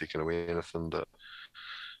 and they haven't taken away anything that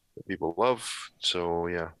people love. So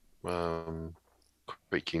yeah,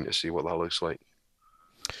 quite keen to see what that looks like.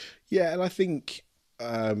 Yeah, and I think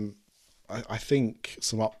I think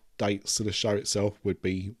some updates to the show itself would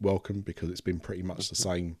be welcome because it's been pretty much the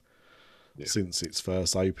same since its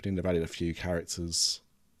first opening. They've added a few characters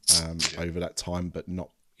over that time, but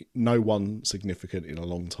no one significant in a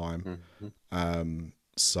long time.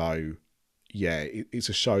 So, yeah, it's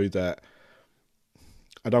a show that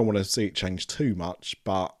I don't want to see it change too much,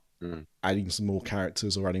 but adding some more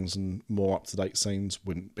characters or adding some more up-to-date scenes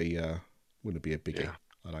wouldn't be a biggie.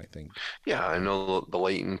 I don't think. Yeah, I know the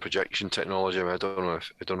lighting projection technology. I mean, I don't know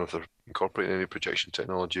if they're incorporating any projection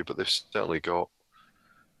technology, but they've certainly got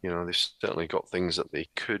things that they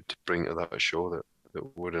could bring to that show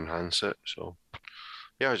that would enhance it. So,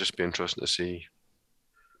 yeah, I'd just be interested to see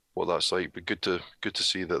what that's like. But good to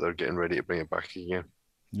see that they're getting ready to bring it back again.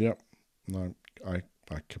 Yep. No, I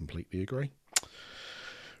completely agree.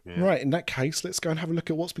 Yeah. Right, in that case, let's go and have a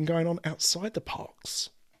look at what's been going on outside the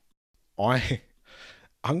parks.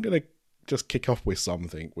 I'm going to just kick off with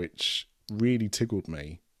something which really tickled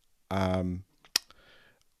me. Kanye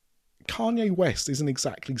West isn't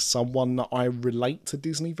exactly someone that I relate to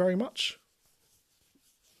Disney very much.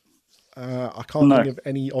 I can't think of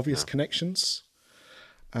any obvious connections.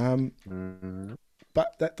 But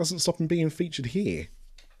that doesn't stop him being featured here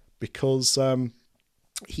because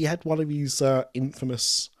he had one of his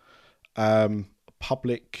infamous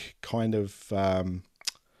public kind of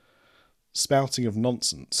spouting of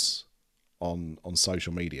nonsense on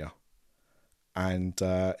social media, and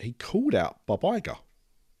he called out Bob Iger.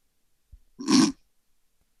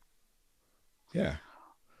 Yeah,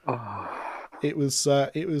 it was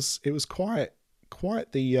quite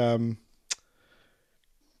the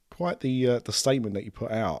the statement that you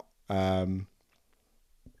put out.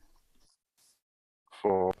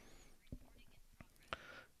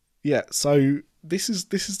 Yeah, so this is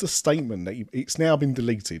the statement that it's now been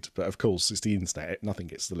deleted, but of course it's the internet, nothing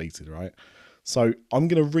gets deleted, right? So I'm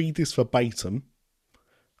going to read this verbatim.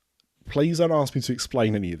 Please don't ask me to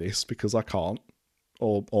explain any of this because I can't,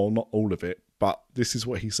 or not all of it, but this is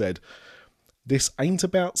what he said. This ain't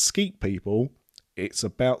about Skeet, people. It's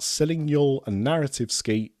about selling y'all a narrative,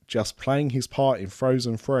 Skeet, just playing his part in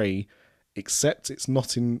Frozen 3, except it's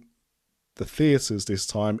not in the theatres this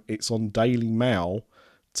time, it's on Daily Mail.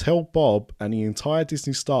 Tell Bob and the entire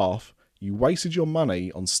Disney staff you wasted your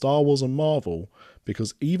money on Star Wars and Marvel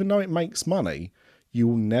because even though it makes money, you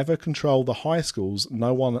will never control the high schools.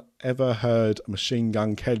 No one ever heard a Machine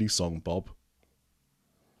Gun Kelly song, Bob.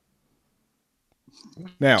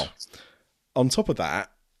 Now, on top of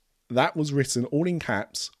that, that was written all in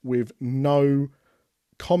caps with no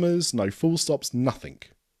commas, no full stops, nothing.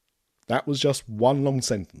 That was just one long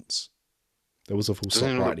sentence. There was a full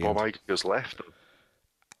stop right at the end. Bob Iger's left.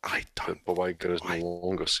 I don't. Bob Iger is no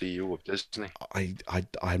longer CEO of Disney. I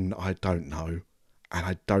don't know, and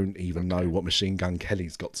I don't even know what Machine Gun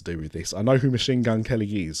Kelly's got to do with this. I know who Machine Gun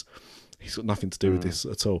Kelly is. He's got nothing to do with this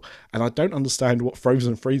at all, and I don't understand what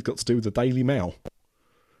Frozen 3's got to do with the Daily Mail.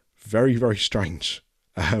 Very, very strange.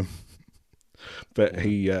 But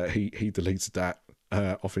he deleted that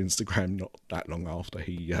off Instagram not that long after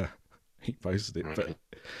he posted it. But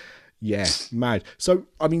yeah, mad. So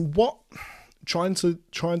I mean, what? Trying to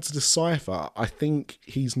decipher. I think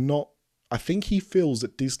he's not. I think he feels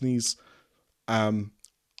that Disney's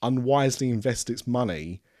unwisely invested its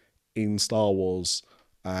money in Star Wars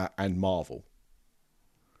and Marvel,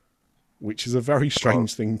 which is a very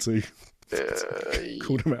strange thing to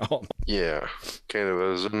call them out on. Yeah, kind of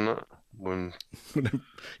is, isn't it? When when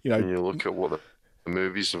you look at what the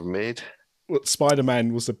movies have made. Well,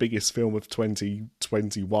 Spider-Man was the biggest film of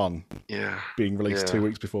 2021. Yeah, being released 2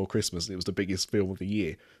 weeks before Christmas. It was the biggest film of the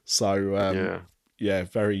year. So yeah,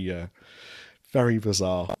 very very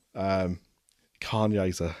bizarre.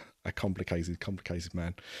 Kanye's a complicated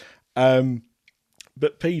man.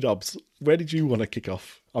 But P-Dubs, where did you want to kick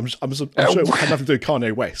off? I'm sure it had nothing to do with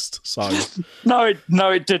Kanye West. So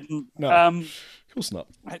no, it didn't. No, of course not.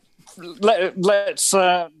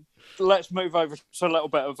 Let's move over to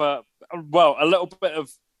a little bit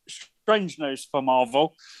of strange news for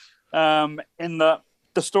Marvel. In the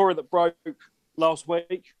story that broke last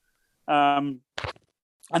week, and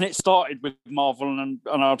it started with Marvel, and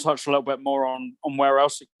I'll touch a little bit more on where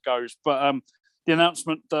else it goes. But the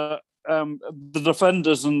announcement that the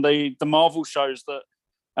Defenders and the Marvel shows that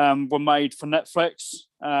were made for Netflix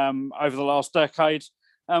over the last decade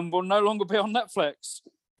will no longer be on Netflix.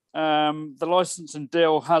 The licensing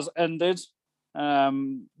deal has ended.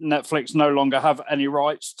 Netflix no longer have any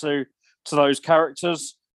rights to those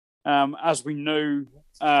characters. As we knew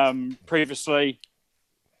previously,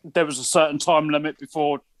 there was a certain time limit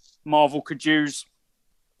before Marvel could use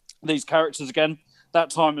these characters again. That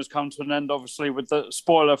time has come to an end, obviously, with the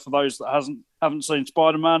spoiler for those that haven't seen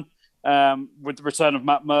Spider-Man, with the return of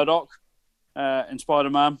Matt Murdock in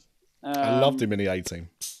Spider-Man. I loved him in the A-Team.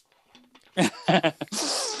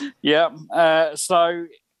 Yeah, so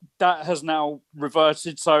that has now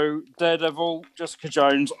reverted. So Daredevil, Jessica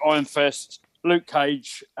Jones, Iron Fist, Luke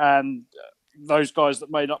Cage, and those guys that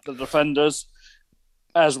made up the Defenders,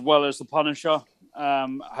 as well as the Punisher,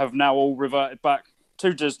 have now all reverted back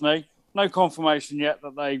to Disney. No confirmation yet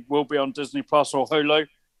that they will be on Disney Plus or Hulu,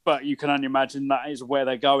 but you can only imagine that is where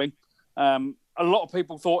they're going. A lot of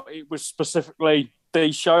people thought it was specifically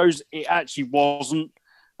these shows. It actually wasn't.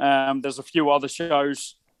 There's a few other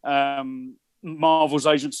shows. Marvel's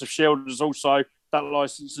Agents of S.H.I.E.L.D. is also, that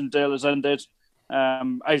licensing deal has ended.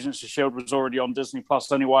 Agents of S.H.I.E.L.D. was already on Disney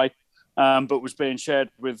Plus anyway, but was being shared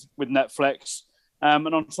with Netflix.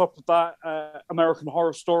 And on top of that, American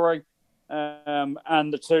Horror Story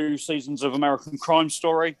and the 2 seasons of American Crime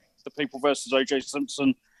Story, The People vs. O.J.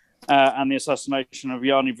 Simpson and the assassination of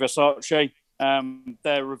Gianni Versace.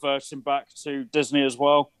 They're reversing back to Disney as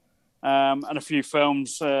well. And a few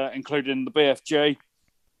films, including The BFG,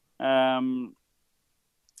 and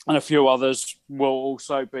a few others will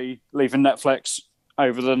also be leaving Netflix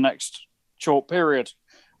over the next short period.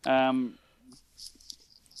 Well,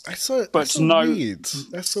 I'll tell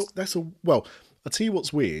you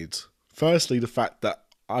what's weird. Firstly, the fact that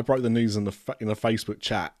I broke the news in a Facebook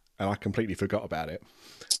chat and I completely forgot about it.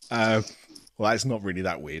 Well, it's not really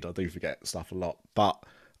that weird. I do forget stuff a lot. But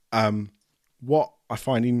what I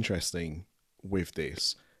find interesting with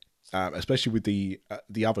this, especially with the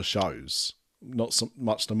other shows, not so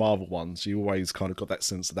much the Marvel ones, you always kind of got that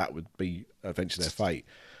sense that would be eventually their fate.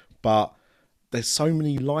 But there's so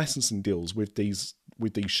many licensing deals with these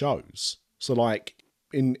shows. So like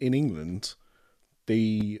in England,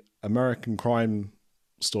 the American Crime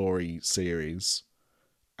Story series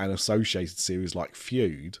and associated series like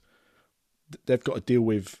Feud, they've got to deal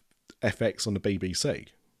with FX on the BBC.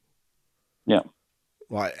 Yeah.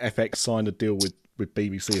 Like FX signed a deal with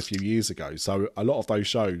BBC a few years ago, so a lot of those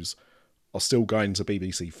shows are still going to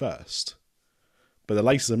BBC first. But the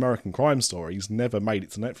latest American Crime Stories never made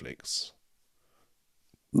it to Netflix.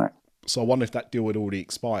 No. So I wonder if that deal had already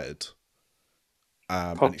expired.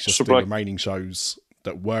 And it's just the Possibly. remaining shows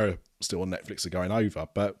that were still on Netflix are going over.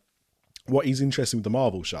 But what is interesting with the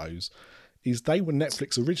Marvel shows is they were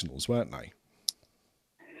Netflix originals, weren't they?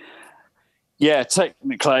 Yeah,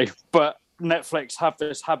 technically, but Netflix have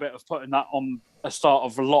this habit of putting that on a start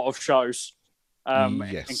of a lot of shows.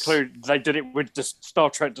 Yes. They did it with Star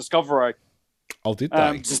Trek Discovery. Oh, did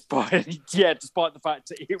they? Despite the fact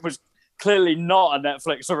that it was clearly not a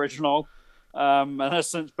Netflix original, and has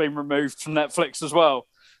since been removed from Netflix as well.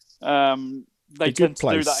 They tend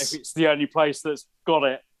to do that if it's the only place that's got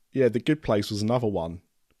it. Yeah, The Good Place was another one,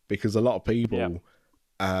 because a lot of people,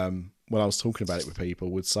 when I was talking about it with people,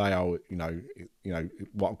 would say, "Oh, you know,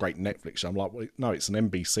 what a great Netflix show." I'm like, well, no, it's an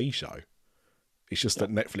NBC show. It's just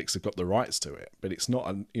that Netflix have got the rights to it, but it's not,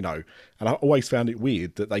 and I always found it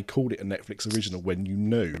weird that they called it a Netflix original when you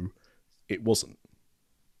knew it wasn't.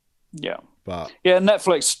 Yeah. But yeah,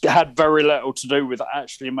 Netflix had very little to do with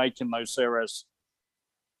actually making those series.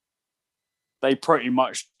 They pretty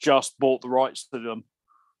much just bought the rights to them.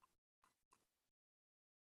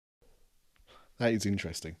 that is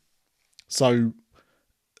interesting. So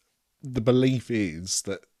the belief is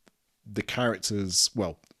that the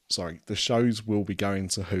shows will be going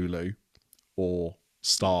to Hulu or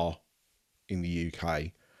Star in the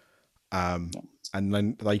UK. And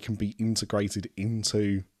then they can be integrated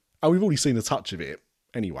into... Oh, we've already seen a touch of it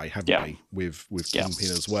anyway, haven't we? With Kingpin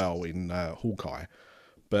as well in Hawkeye.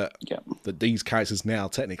 But that these characters now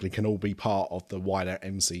technically can all be part of the wider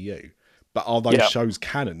MCU. But are those shows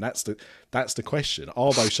canon? That's the question.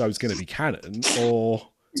 Are those shows going to be canon, or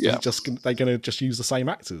they're going to just use the same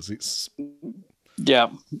actors? It's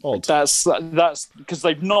odd. That's because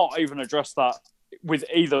they've not even addressed that with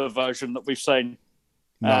either version that we've seen.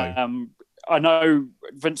 No. I know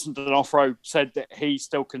Vincent D'Onofrio said that he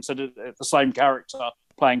still considered it the same character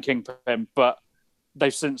playing Kingpin, but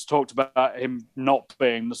they've since talked about him not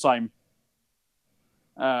being the same.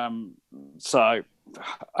 So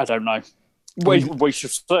I don't know. We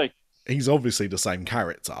should see. He's obviously the same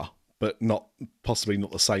character, but possibly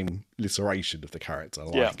not the same iteration of the character,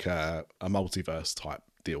 like a multiverse type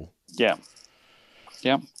deal. Yeah.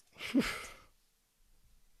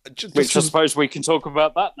 Which I suppose we can talk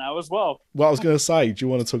about that now as well. Well, I was going to say, do you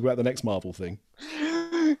want to talk about the next Marvel thing?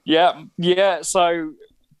 Yeah. So,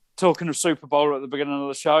 talking of Super Bowl at the beginning of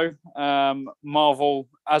the show, Marvel,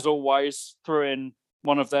 as always, threw in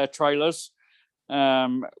one of their trailers.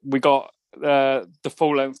 We got the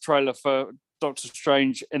full-length trailer for Doctor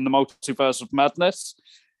Strange in the Multiverse of Madness,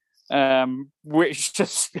 which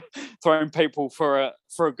just throwing people for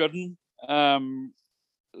a good one.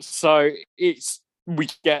 So we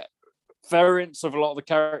get variants of a lot of the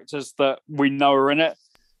characters that we know are in it,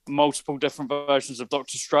 multiple different versions of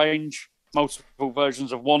Doctor Strange, multiple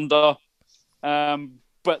versions of Wanda.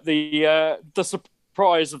 But the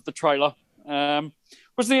surprise of the trailer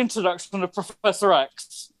was the introduction of Professor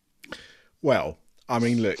X. Well, I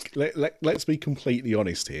mean, look, let's be completely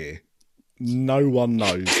honest here. No one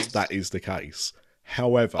knows that is the case.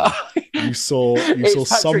 However, you saw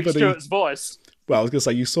somebody. Stewart's voice. Well, I was going to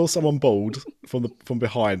say, you saw someone bald from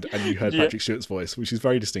behind, and you heard Patrick Stewart's voice, which is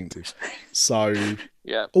very distinctive. So,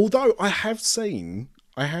 although I have seen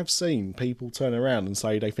people turn around and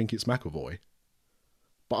say they think it's McAvoy,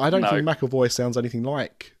 but I don't think McAvoy sounds anything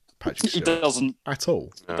like Patrick Stewart. He doesn't at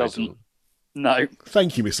all. No, doesn't. No.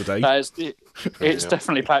 Thank you, Mr. D. It's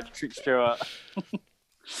definitely Patrick Stewart.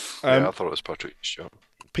 I thought it was Patrick Stewart.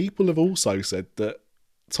 People have also said that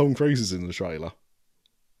Tom Cruise is in the trailer.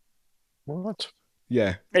 What?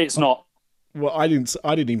 Yeah, it's not. Well, I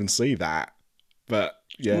didn't even see that, but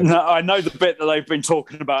yeah. No, I know the bit that they've been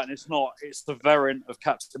talking about, and it's not. It's the variant of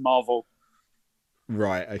Captain Marvel.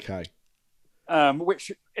 Right. Okay.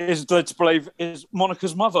 Which is led to believe is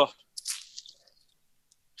Monica's mother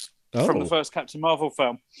from the first Captain Marvel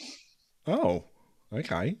film. Oh,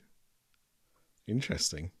 okay.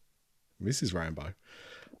 Interesting. Mrs. Rambo.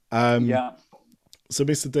 So,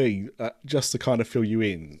 Mr. D, just to kind of fill you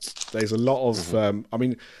in, there's a lot of... I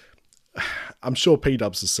mean, I'm sure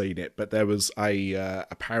P-Dubs has seen it, but there was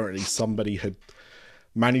apparently somebody had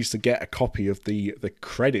managed to get a copy of the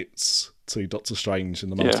credits to Doctor Strange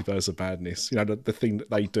and the Yeah. Multiverse of Madness. You know, the thing that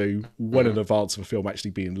they do well in advance of a film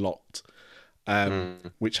actually being locked,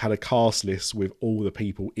 which had a cast list with all the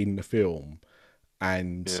people in the film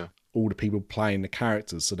and all the people playing the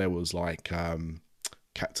characters. So there was like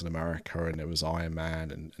Captain America and there was Iron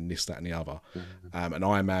Man and this, that, and the other. And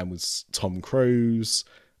Iron Man was Tom Cruise,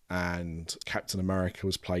 and Captain America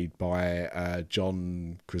was played by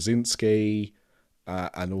John Krasinski,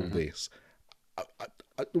 and all this.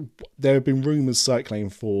 There have been rumours circulating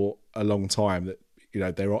for a long time that, you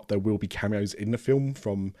know, there will be cameos in the film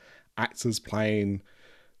from actors playing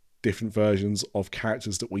different versions of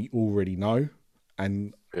characters that we already know.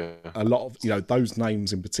 And a lot of, you know, those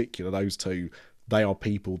names in particular, those two, they are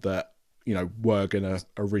people that, you know, were going to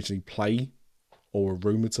originally play or are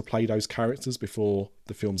rumoured to play those characters before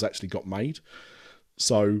the films actually got made.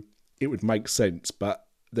 So it would make sense, but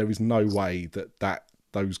there is no way that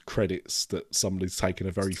those credits that somebody's taken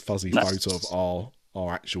a very fuzzy photo of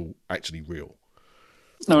are actually real.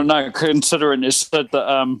 No, considering it said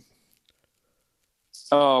that,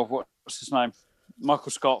 what's his name?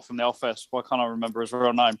 Michael Scott from The Office. Why can't I remember his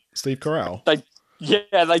real name? Steve Carell?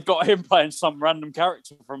 They got him playing some random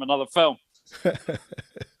character from another film.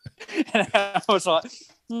 And I was like,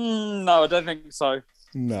 no, I don't think so.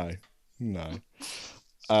 No.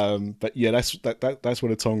 But yeah, that's where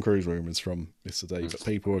the Tom Cruise rumours from, Mr. D. But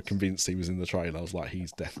people were convinced he was in the trailer. I was like,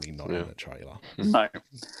 he's definitely not in the trailer. No.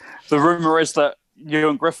 The rumour is that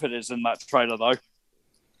Ewan Griffith is in that trailer, though,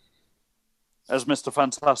 as Mr.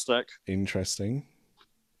 Fantastic. Interesting.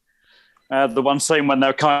 The one scene when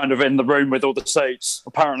they're kind of in the room with all the seats.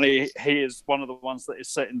 Apparently, he is one of the ones that is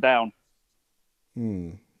sitting down.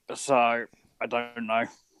 So I don't know.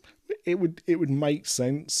 It would make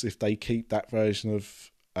sense if they keep that version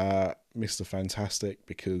of Mr. Fantastic,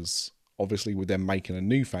 because obviously with them making a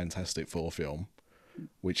new Fantastic Four film,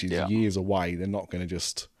 which is years away, they're not going to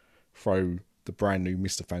just throw the brand new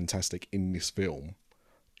Mr. Fantastic in this film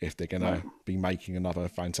if they're going to be making another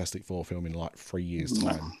Fantastic Four film in like 3 years'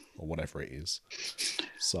 time or whatever it is.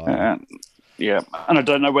 So and I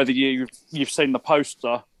don't know whether you've seen the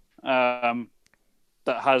poster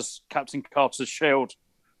that has Captain Carter's shield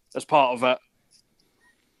as part of it.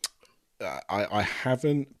 I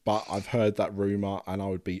haven't, but I've heard that rumour, and I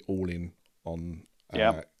would be all in on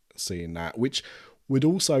seeing that, which would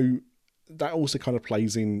also kind of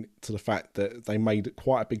plays into the fact that they made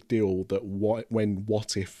quite a big deal that when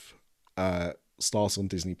What If starts on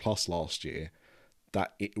Disney Plus last year,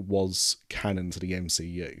 that it was canon to the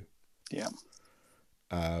MCU. Yeah.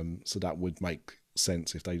 So that would make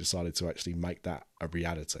sense if they decided to actually make that a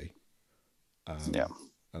reality.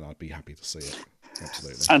 And I'd be happy to see it.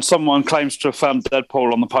 Absolutely. And someone claims to have found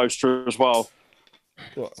Deadpool on the poster as well.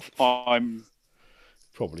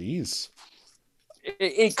 Probably is.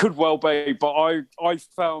 It could well be, but I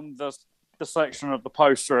found the section of the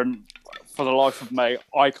poster, and for the life of me,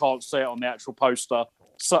 I can't see it on the actual poster.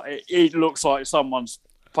 So it looks like someone's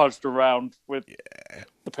posted around with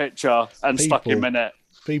the picture and stuck him in it.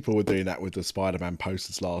 People were doing that with the Spider-Man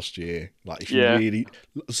posters last year. Like, if you really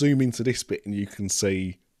zoom into this bit and you can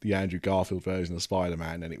see the Andrew Garfield version of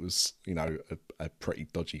Spider-Man, and it was, you know, a pretty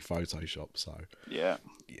dodgy Photoshop. So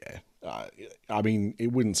I mean,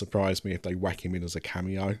 it wouldn't surprise me if they whack him in as a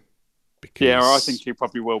cameo. Because... Yeah, I think he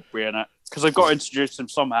probably will be in it, because they've got to introduce him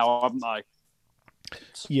somehow, haven't they?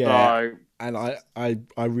 Yeah, so... and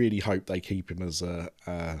I really hope they keep him as a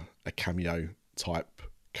cameo type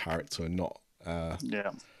character and not a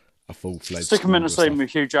full-fledged. Stick him in a scene with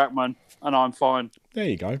Hugh Jackman, and I'm fine. There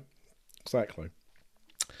you go. Exactly.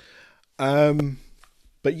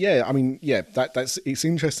 But yeah, I mean, that's it's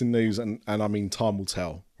interesting news, and I mean, time will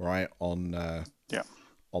tell, right? On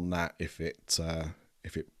that if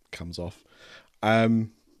it comes off.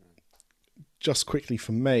 Just quickly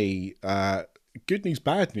for me, good news,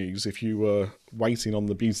 bad news. If you were waiting on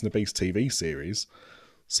the Beauty and the Beast TV series,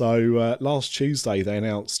 so last Tuesday they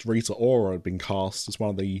announced Rita Ora had been cast as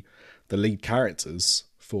one of the lead characters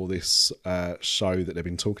for this show that they've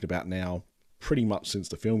been talking about now pretty much since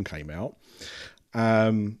the film came out.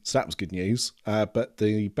 So that was good news. But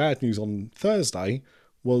the bad news on Thursday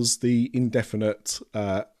was the indefinite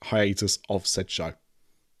hiatus of said show.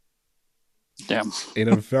 Damn. In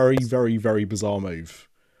a very, very, very bizarre move.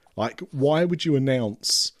 Like, why would you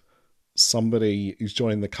announce somebody who's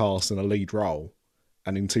joining the cast in a lead role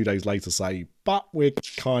and in 2 days later say, but we're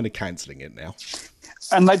kind of cancelling it now?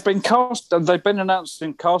 And they've been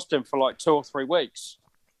announcing casting for like 2 or 3 weeks.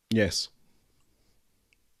 Yes.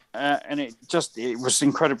 And it was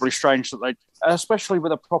incredibly strange that they, especially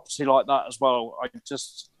with a property like that as well. I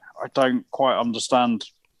don't quite understand.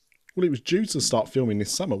 Well, it was due to start filming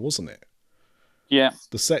this summer, wasn't it? Yeah.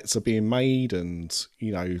 The sets are being made, and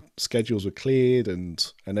schedules were cleared,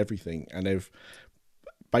 and everything. And they've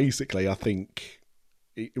basically, I think,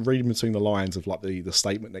 reading between the lines of like the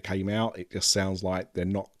statement that came out, it just sounds like they're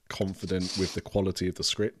not confident with the quality of the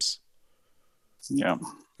scripts. Yeah.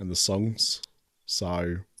 And the songs.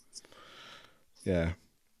 So, yeah.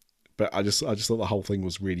 But I just thought the whole thing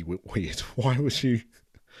was really weird. Why would you?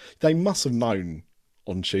 They must have known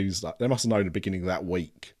on Tuesday. They must have known at the beginning of that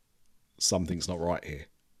week something's not right here.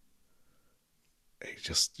 It's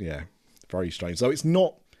just, yeah, very strange. So it's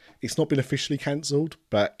not been officially cancelled,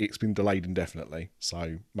 but it's been delayed indefinitely.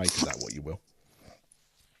 So make of that what you will.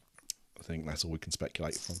 I think that's all we can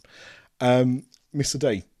speculate from. Mr.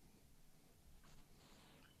 D.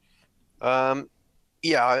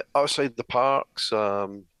 Yeah, outside the parks.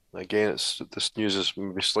 Again, this news is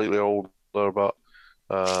maybe slightly older, but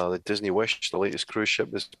the Disney Wish, the latest cruise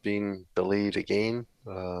ship, has been delayed again.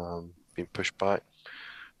 Been pushed back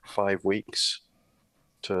 5 weeks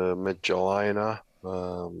to mid-July now,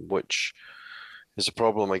 which is a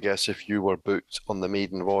problem, I guess, if you were booked on the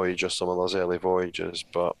maiden voyage or some of those early voyages.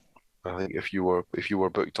 But I think if you were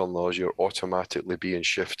booked on those, you're automatically being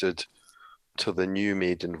shifted to the new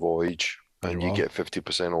maiden voyage, and you get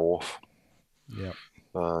 50% off. Yeah.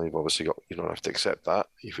 You've obviously you don't have to accept that.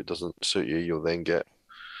 If it doesn't suit you, you'll then get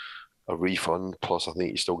a refund. Plus, I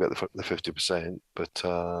think you still get the 50%, but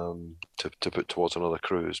to put towards another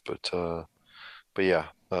cruise. But yeah,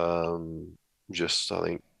 just I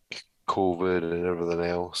think COVID and everything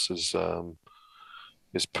else is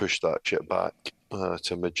pushed that shit back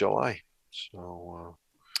to mid-July. So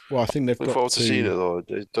well, I think they've look forward to seeing it though.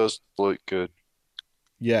 It does look good.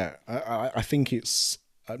 Yeah, I think it's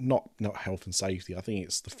not health and safety. I think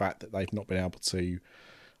it's the fact that they've not been able to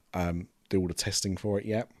do all the testing for it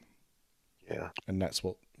yet. Yeah, and that's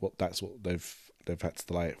what they've had to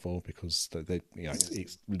delay it for, because they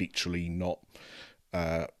it's literally not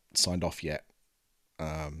signed off yet.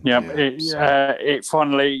 It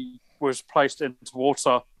finally was placed into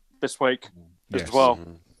water this week as well.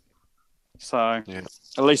 Mm-hmm. So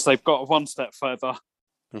at least they've got one step further.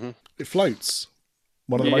 Mm-hmm. It floats.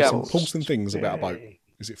 One of the most important things about a boat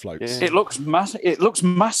is it floats. Yeah. It looks massive. It looks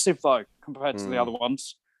massive though compared to the other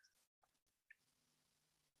ones.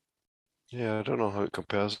 Yeah, I don't know how it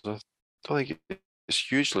compares. I don't think it's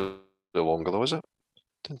hugely longer though, is it?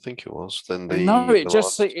 I didn't think it was.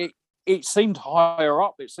 It seemed higher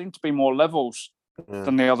up. It seemed to be more levels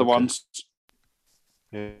than the other ones.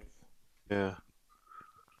 Yeah.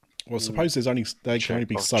 Well, I suppose they can only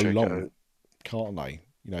be so long, can't they?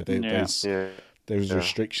 There's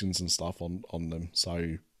restrictions and stuff on them,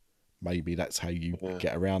 so maybe that's how you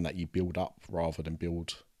get around that. You build up rather than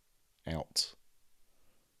build out.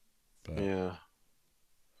 But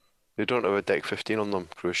they don't have a deck 15 on them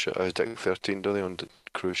cruise ship. Deck 13, do they, on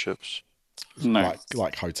cruise ships? No,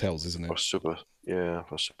 like hotels, isn't it?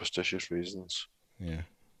 For superstitious reasons. Yeah.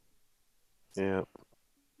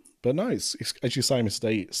 But no, it's as you say, Mr.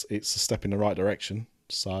 D, it's a step in the right direction.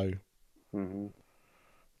 So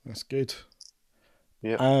that's good.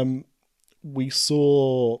 Yeah. We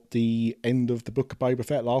saw the end of the Book of Boba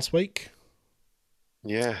Fett last week.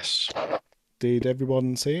 Yes. Did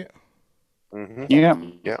everyone see it?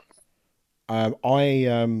 Mm-hmm. Yeah. I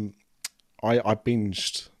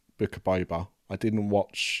binged Book of Boba. I didn't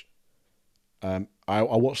watch. I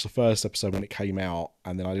watched the first episode when it came out,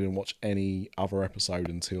 and then I didn't watch any other episode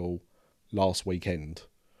until last weekend,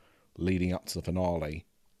 leading up to the finale.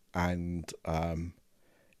 And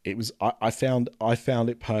it was. I found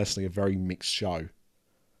it personally a very mixed show.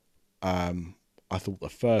 I thought the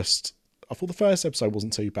first episode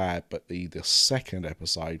wasn't too bad, but the second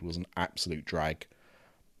episode was an absolute drag,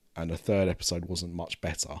 and the third episode wasn't much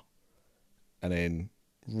better. And then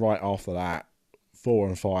right after that, 4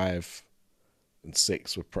 and 5 and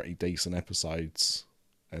 6 were pretty decent episodes,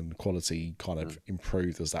 and quality kind of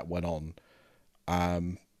improved as that went on.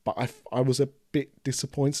 But I was a bit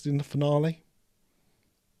disappointed in the finale.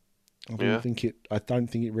 I don't think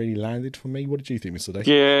it really landed for me. What did you think, Mr.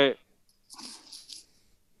 D? Yeah.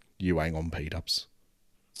 You hang on, P-dubs.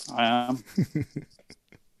 I am.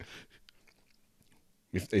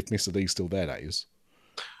 If Mr. D's still there, that is.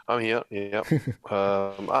 I'm here. Yeah.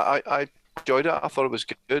 I enjoyed it. I thought it was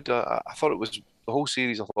good. I thought it was the whole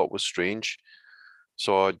series. I thought was strange.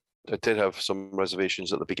 So I did have some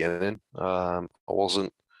reservations at the beginning. I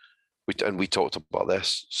wasn't. We talked about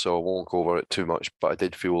this, so I won't go over it too much. But I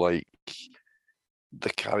did feel like the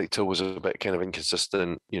character was a bit kind of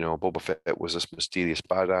inconsistent. Boba Fett was this mysterious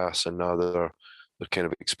badass, and now they're kind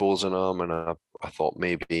of exposing him. And I thought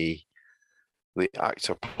maybe the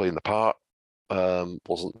actor playing the part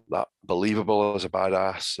wasn't that believable as a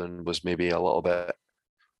badass, and was maybe a little bit,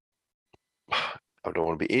 I don't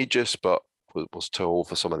want to be ageist, but was too old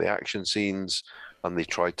for some of the action scenes, and they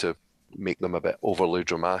tried to make them a bit overly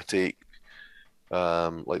dramatic.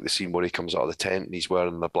 Like the scene where he comes out of the tent and he's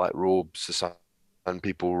wearing the black robes, the sand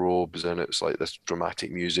people robes, and it's like this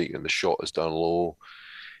dramatic music, and the shot is down low.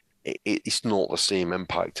 It's not the same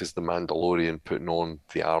impact as the Mandalorian putting on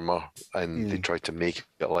the armor, and they tried to make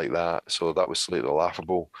it like that, so that was slightly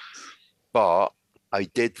laughable. But I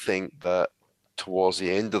did think that towards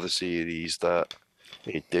the end of the series that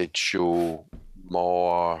it did show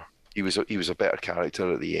more. He was a better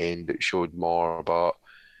character at the end. It showed more, but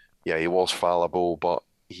yeah, he was fallible, but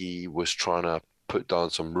he was trying to put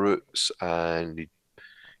down some roots, and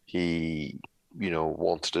he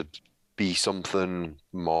wanted to be something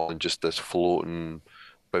more than just this floating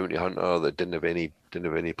bounty hunter that didn't have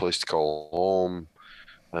any place to call home,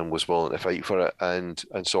 and was willing to fight for it. And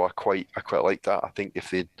so I quite like that. I think if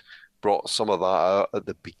they'd brought some of that out at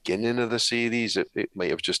the beginning of the series, it might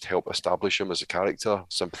have just helped establish him as a character,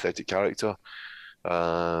 sympathetic character.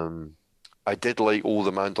 I did like all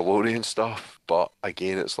the Mandalorian stuff, but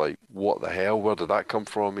again, it's like, what the hell? Where did that come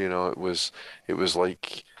from? It was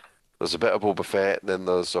like there's a bit of Boba Fett, then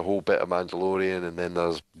there's a whole bit of Mandalorian, and then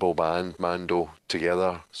there's Boba and Mando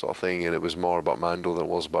together, sort of thing. And it was more about Mando than it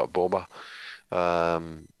was about Boba.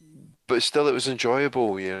 But still, it was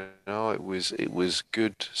enjoyable. It was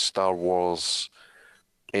good Star Wars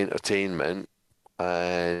entertainment,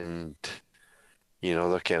 and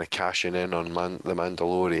they're kind of cashing in on the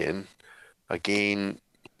Mandalorian. Again,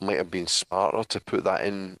 might have been smarter to put that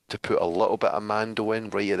in, to put a little bit of Mando in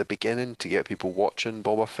right at the beginning to get people watching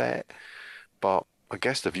Boba Fett. But I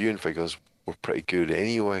guess the viewing figures were pretty good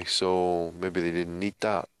anyway, so maybe they didn't need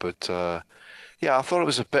that. But yeah, I thought it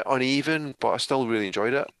was a bit uneven, but I still really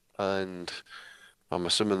enjoyed it. And I'm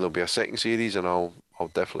assuming there'll be a second series, and I'll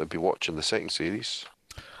definitely be watching the second series.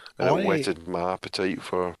 And it whetted my appetite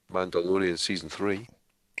for Mandalorian season 3.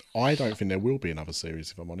 I don't think there will be another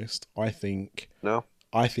series, if I'm honest. I think No.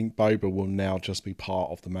 Boba will now just be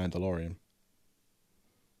part of the Mandalorian.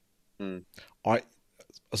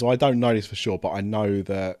 So I don't know this for sure, but I know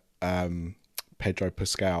that Pedro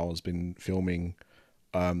Pascal has been filming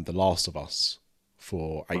The Last of Us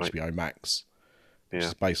for HBO Max, which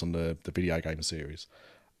is based on the video game series.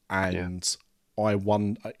 And I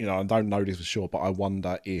wonder, I don't know this for sure, but I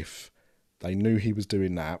wonder if they knew he was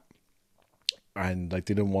doing that and they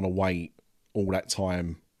didn't want to wait all that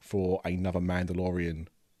time for another Mandalorian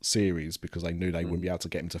series because they knew they wouldn't be able to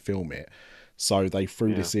get him to film it. So they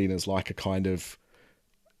threw this in as like a kind of,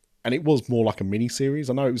 and it was more like a mini series.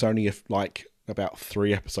 I know it was only like about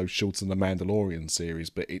 3 episodes shorter than the Mandalorian series,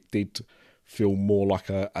 but it did feel more like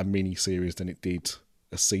a mini series than it did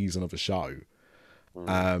a season of a show.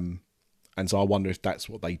 And so I wonder if that's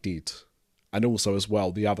what they did. And also as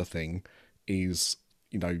well, the other thing is,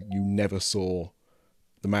 you never saw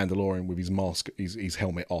the Mandalorian with his mask, his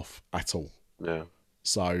helmet off at all. Yeah.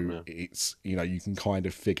 So it's, you can kind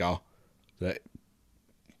of figure that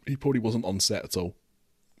he probably wasn't on set at all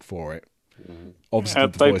for it. Obviously,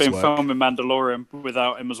 they've been filming Mandalorian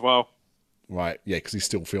without him as well. Right, yeah, because he's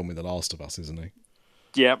still filming The Last of Us, isn't he?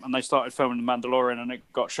 Yeah, and they started filming The Mandalorian and it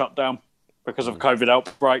got shut down because of COVID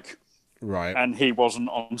outbreak. Right. And he wasn't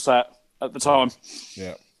on set at the time.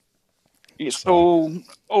 Yeah. It's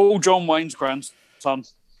all John Wayne's grandson.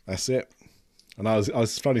 That's it. And I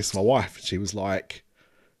was funny to my wife. She was like,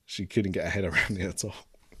 she couldn't get her head around it at all.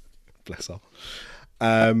 Bless her.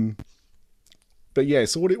 But yeah,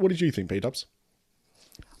 so what did you think, P-Dubs?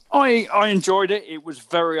 I enjoyed it. It was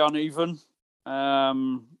very uneven.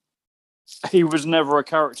 He was never a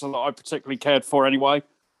character that I particularly cared for anyway.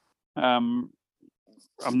 I'm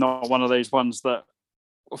not one of these ones that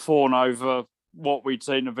fawn over what we'd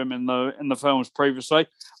seen of him in the films previously.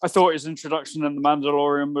 I thought his introduction in The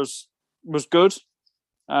Mandalorian was good.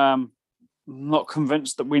 I'm not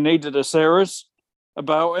convinced that we needed a series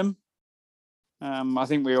about him. I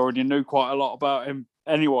think we already knew quite a lot about him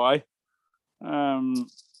anyway. And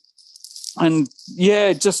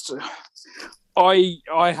yeah, just I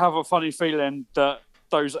have a funny feeling that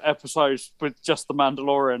those episodes with just The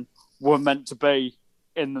Mandalorian were meant to be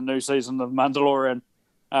in the new season of The Mandalorian.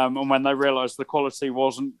 And when they realised the quality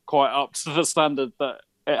wasn't quite up to the standard that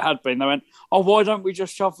it had been, they went, oh, why don't we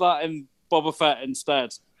just shove that in Boba Fett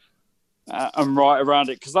instead and write around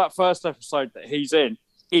it? Because that first episode that he's in,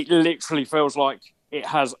 it literally feels like it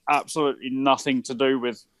has absolutely nothing to do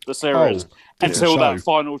with the series until that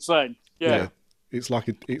final scene. Yeah. It's like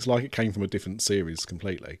it came from a different series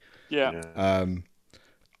completely. Yeah.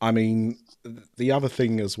 I mean, the other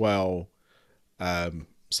thing as well,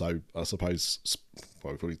 So I suppose,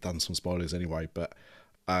 well, we've already done some spoilers anyway, but,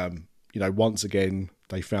 you know, once again,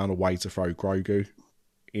 they found a way to throw Grogu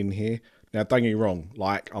in here. Now, don't get me wrong,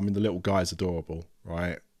 like, I mean, the little guy's adorable,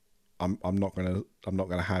 right? I'm not gonna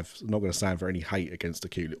stand for any hate against a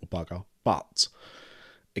cute little bugger. But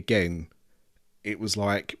again, it was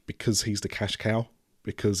like, because he's the cash cow,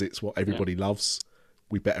 because it's what everybody loves,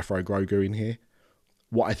 we better throw Grogu in here.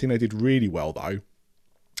 What I think they did really well though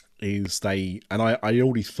is I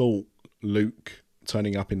already thought Luke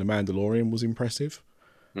turning up in The Mandalorian was impressive.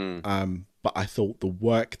 But I thought the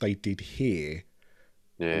work they did here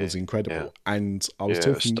was incredible. And I was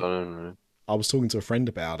talking to a friend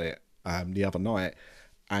about it the other night,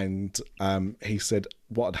 and he said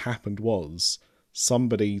what had happened was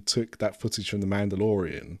somebody took that footage from The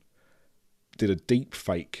Mandalorian, did a deep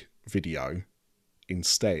fake video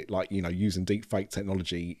instead, like, you know, using deep fake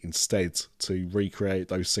technology instead to recreate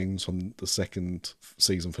those scenes from the second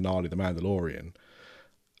season finale, The Mandalorian.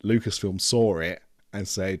 Lucasfilm saw it and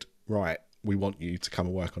said, right, we want you to come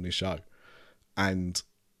and work on this show. And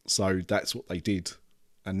so that's what they did.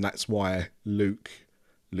 And that's why Luke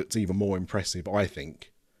looked even more impressive, I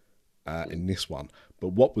think, in this one.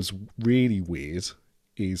 But what was really weird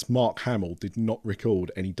is Mark Hamill did not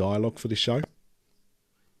record any dialogue for this show.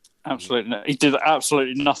 Absolutely. He did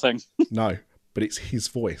absolutely nothing. No, but it's his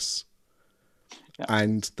voice. Yeah.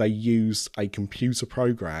 And they used a computer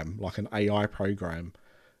program, like an AI program,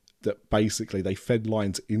 that basically they fed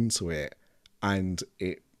lines into it, and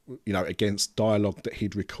it, you know, against dialogue that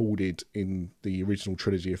he'd recorded in the original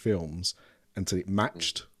trilogy of films, until it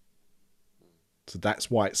matched. So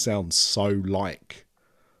that's why it sounds so like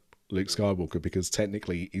Luke Skywalker, because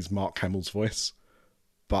technically it's Mark Hamill's voice,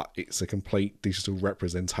 but it's a complete digital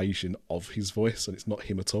representation of his voice, and it's not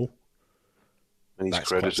him at all. And he's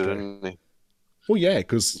credited, isn't he? Well, yeah,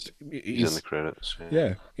 because he's in the credits.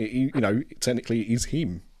 Yeah, you know, technically it is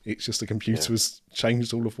him. It's just the computer has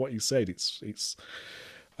changed all of what he said. It's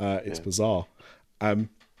bizarre.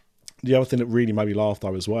 The other thing that really made me laugh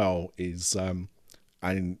though as well is,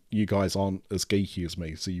 and you guys aren't as geeky as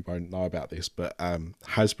me, so you won't know about this, but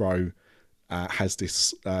Hasbro has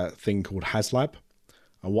this thing called HasLab.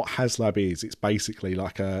 And what HasLab is, it's basically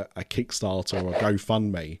like a Kickstarter or a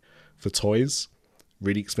GoFundMe for toys,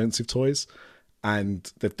 really expensive toys.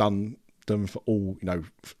 And they've done them for all, you know,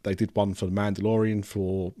 they did one for The Mandalorian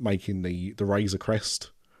for making the Razor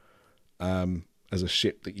Crest as a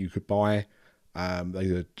ship that you could buy. They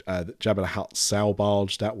did Jabba the Hutt sail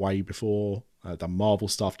barge that way before, done Marvel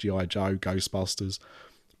stuff, G.I. Joe, Ghostbusters.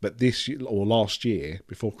 But this year, or last year,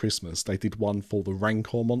 before Christmas, they did one for the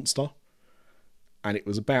Rancor monster. And it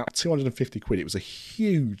was about 250 quid. It was a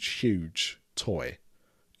huge, huge toy.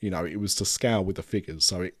 You know, it was to scale with the figures.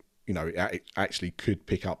 So it, you know, it actually could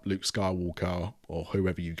pick up Luke Skywalker or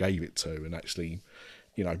whoever you gave it to, and actually,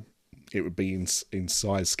 you know, it would be in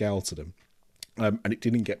size scale to them. And it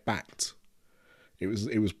didn't get backed. It was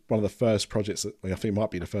one of the first projects that, I think it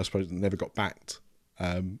might be the first project that never got backed.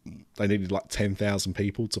 They needed like 10,000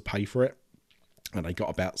 people to pay for it, and they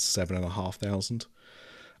got about 7,500.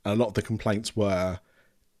 And a lot of the complaints were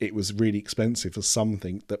it was really expensive for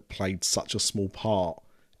something that played such a small part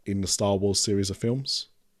in the Star Wars series of films.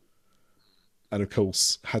 And of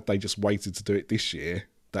course, had they just waited to do it this year,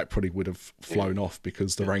 that probably would have flown off,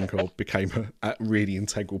 because the Rancor became a really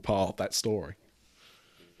integral part of that story.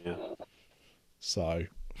 Yeah. So I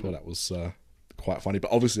thought that was quite funny.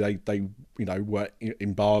 But obviously they you know, were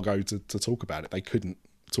embargoed to talk about it. They couldn't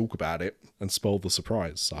talk about it and spoil the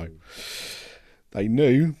surprise. So they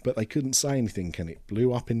knew, but they couldn't say anything, and it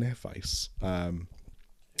blew up in their face.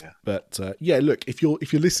 But look, if you're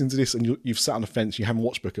listening to this and you've sat on the fence, you haven't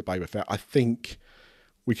watched Book of Boba Fett, I think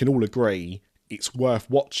we can all agree it's worth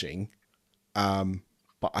watching.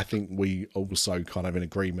 But I think we also kind of in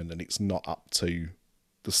agreement that it's not up to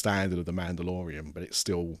the standard of The Mandalorian, but it's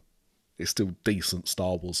still decent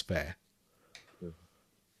Star Wars fare. I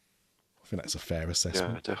think that's a fair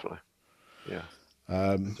assessment. Yeah, definitely. Yeah.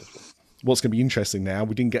 Definitely. What's going to be interesting now,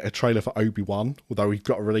 we didn't get a trailer for Obi-Wan, although we've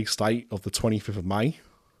got a release date of the 25th of May,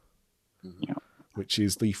 which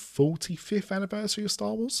is the 45th anniversary of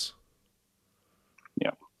Star Wars.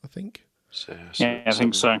 Yeah. I think. I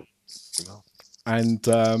think so. And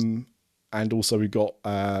also we got,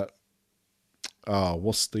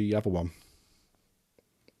 what's the other one?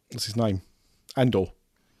 What's his name? Andor.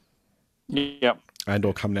 Yep.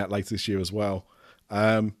 Andor coming out later this year as well.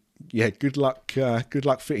 Good luck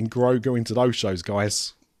fitting Grogu into those shows,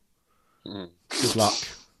 guys. Good luck.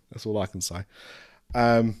 That's all I can say.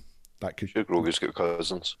 That could. Sure, Grogu's got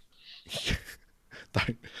cousins.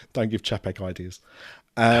 Don't give Chapek ideas.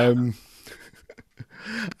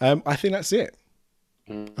 I think that's it.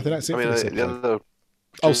 I think that's it I for mean, this the episode. other,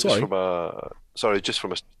 Oh, just sorry. from just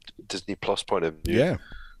from a Disney Plus point of view, Yeah.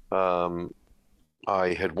 um,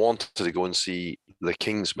 I had wanted to go and see The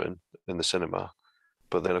Kingsman in the cinema,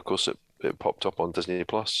 but then of course it popped up on Disney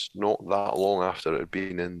Plus not that long after it had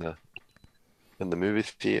been in the movie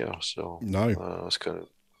theater, so No. it was kind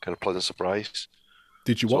of pleasant surprise.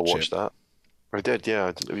 Did you So I watch watched it? that. I did,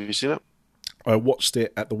 yeah. Have you seen it? I watched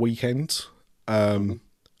it at the weekend.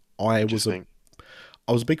 I What do you was a think?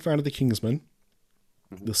 I was a big fan of the Kingsman,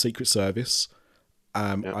 the Secret Service.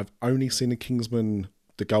 Yeah. I've only seen the Kingsman,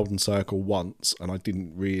 the Golden Circle once, and I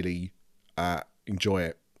didn't really enjoy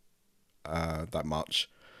it that much.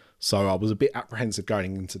 So I was a bit apprehensive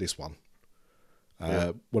going into this one.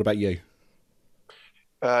 What about you?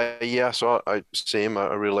 Yeah, so I same.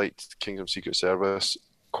 I really liked Kingdom Secret Service.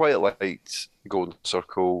 Quite liked Golden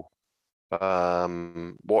Circle.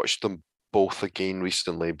 Watched them both again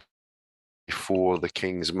recently before The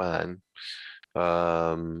King's Man.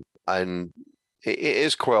 And it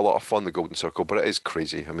is quite a lot of fun, the Golden Circle, but it is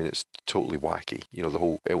crazy. I mean, it's totally wacky. You know, the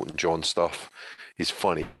whole Elton John stuff is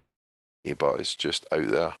funny, but it's just out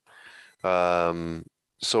there.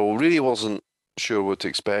 So really wasn't sure what to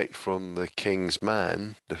expect from The King's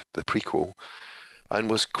Man, the prequel, and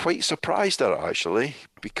was quite surprised at it actually,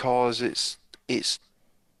 because it's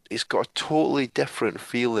got a totally different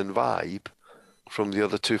feel and vibe from the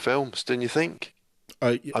other two films, don't you think?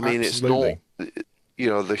 I mean, it's not, Absolutely. you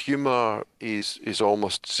know, the humor is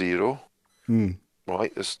almost zero, Hmm.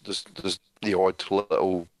 right? There's the odd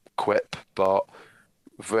little quip, but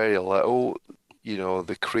very little. You know,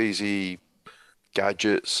 the crazy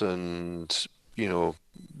gadgets and, you know,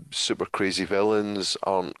 super crazy villains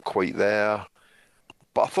aren't quite there.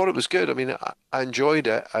 But I thought it was good. I mean, I enjoyed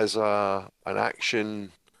it as an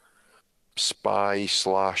action spy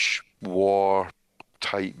slash war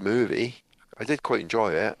type movie. I did quite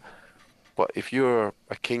enjoy it. But if you're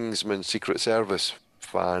a Kingsman Secret Service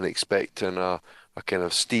fan expecting a kind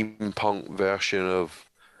of steampunk version of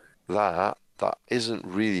that isn't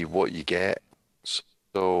really what you get.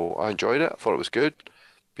 So I enjoyed it. I thought it was good.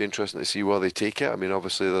 Be interesting to see where they take it. I mean,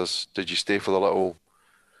 obviously, did you stay for the little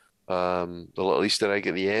Easter egg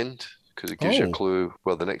at the end? Because it gives you a Oh, clue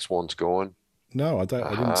where the next one's going. no, I don't.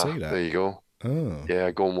 I didn't see There that. you go. Oh,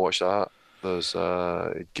 Yeah, go and watch that.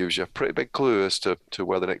 It gives you a pretty big clue as to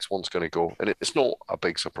where the next one's going to go, and it's not a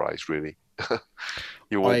big surprise really.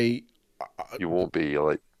 You won't I you won't be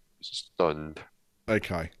like stunned.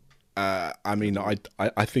 okay. I mean, I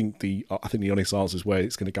think the honest answer is where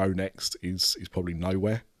it's going to go next is probably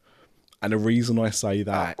nowhere. And the reason I say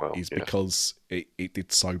that Well, is yeah, because it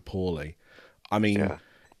did so poorly. I mean, yeah,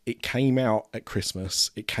 it came out at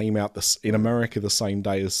Christmas. It came out in America the same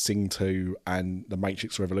day as Sing 2 and The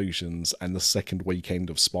Matrix Revolutions and the second weekend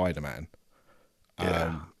of Spider-Man.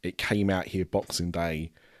 yeah, It came out here Boxing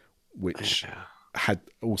Day, which yeah,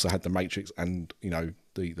 also had The Matrix and, you know,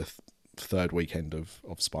 the third weekend of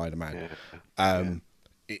Spider-Man. yeah, yeah, Um,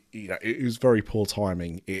 it was very poor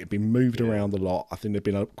timing. It had been moved yeah. around a lot. I think there'd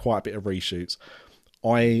been quite a bit of reshoots.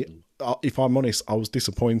 If I'm honest, I was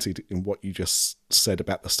disappointed in what you just said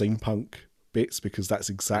about the steampunk bits, because that's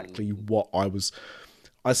exactly what I was.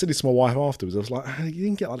 I said this to my wife afterwards. I was like, "Oh, you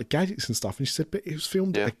didn't get like the gadgets and stuff," and she said, "But it was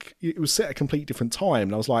filmed. Yeah. It was set at a completely different time."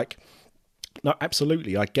 And I was like, "No,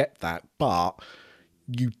 absolutely, I get that, but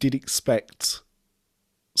you did expect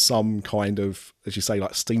some kind of, as you say,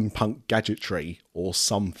 like steampunk gadgetry or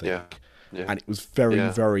something." Yeah, yeah, And it was very, yeah,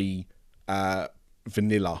 very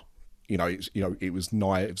vanilla. It was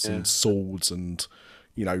knives yeah, and swords and,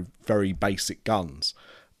 very basic guns.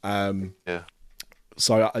 yeah,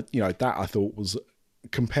 So, that I thought was,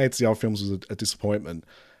 compared to the other films, was a disappointment.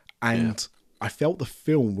 And I felt the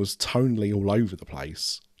film was tonally all over the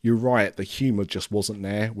place. You're right, the humour just wasn't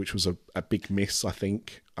there, which was a big miss, I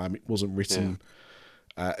think. It wasn't written.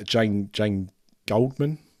 Jane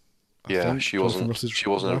Goldman, I yeah. think, She Jonathan wasn't Ross's she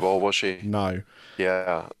wasn't wife. involved, was she? No.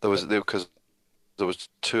 Yeah, because there was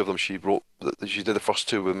two of them. She did the first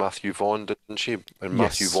two with Matthew Vaughn, didn't she? And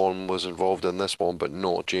Matthew Yes. Vaughn was involved in this one, but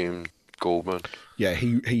not James Goldman. Yeah,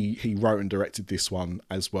 he wrote and directed this one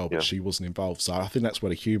as well, but Yeah, she wasn't involved. So I think that's where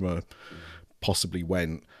the humour possibly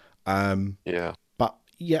went. yeah, But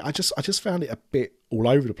yeah, I just found it a bit all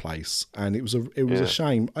over the place, and it was a yeah,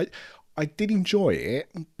 shame. I did enjoy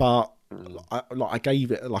it, but mm, I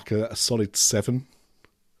gave it like a solid 7.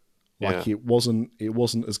 yeah, Like it wasn't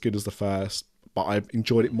as good as the first, but I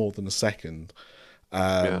enjoyed it more than the second.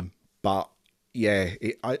 yeah, But yeah,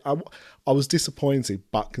 I was disappointed,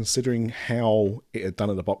 but considering how it had done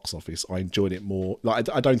at the box office, I enjoyed it more. Like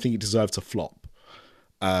I don't think it deserved to flop.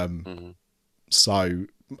 mhm, So,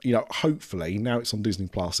 hopefully now it's on Disney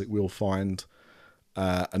Plus, it will find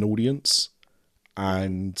an audience.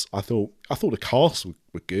 And I thought the cast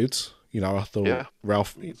were good. I thought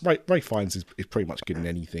Ray Fiennes is pretty much good in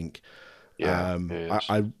anything. Yeah,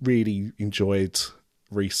 I really enjoyed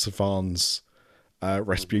Rhys Ifans'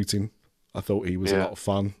 Rasputin. I thought he was a lot of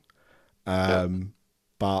fun.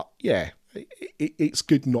 But yeah, it's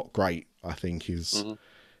good, not great, I think is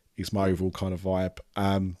my overall kind of vibe.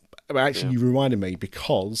 But actually, you reminded me,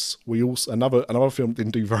 because we also another film that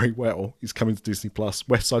didn't do very well is coming to Disney Plus.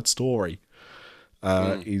 West Side Story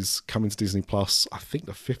is coming to Disney Plus, I think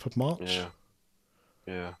the 5th of March.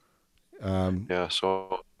 Yeah. I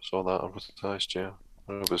saw that advertised. Yeah,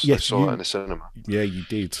 I Yes, saw that in the cinema. Yeah, you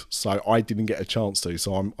did. So I didn't get a chance to.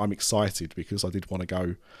 So I'm excited, because I did want to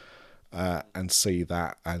go and see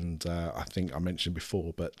that. And I think I mentioned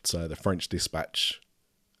before, but the French Dispatch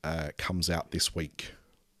comes out this week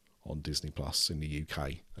on Disney Plus in the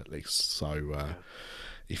UK, at least. So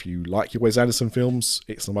if you like your Wes Anderson films,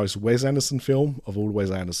 it's the most Wes Anderson film of all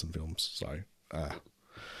Wes Anderson films. So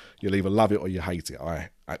you'll either love it or you hate it. I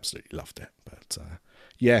absolutely loved it. But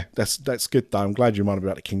yeah, that's good though. I'm glad you reminded me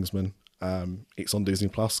about The Kingsman. It's on Disney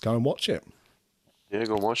Plus. Go and watch it. Yeah,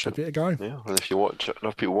 go and watch it. Give it a go. Yeah, and if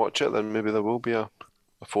enough people watch it, then maybe there will be a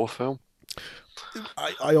 4th film.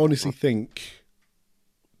 I honestly think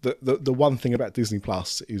that the one thing about Disney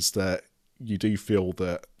Plus is that you do feel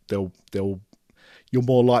that you're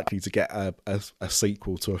more likely to get a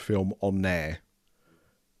sequel to a film on there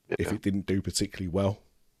if it didn't do particularly well.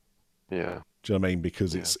 Yeah. Do you know what I mean?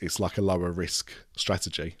 Because it's like a lower risk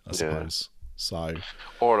strategy, I suppose. So,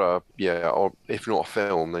 or if not a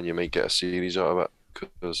film, then you might get a series out of it.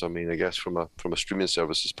 Because I mean, I guess from a streaming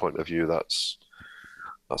services point of view, that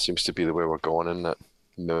seems to be the way we're going, in that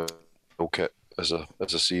milk it as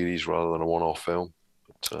a series rather than a one-off film.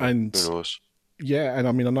 But, and who knows? Yeah, and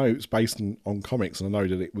I mean, I know it's based on comics, and I know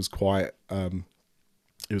that it was quite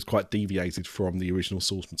deviated from the original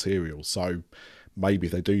source material. So maybe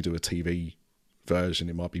if they do a TV version,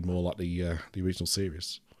 it might be more like the original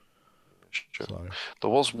series. Sure. So. There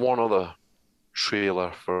was one other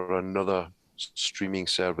trailer for another streaming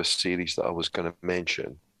service series that I was going to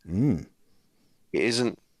mention. It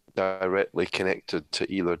isn't directly connected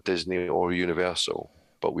to either Disney or Universal,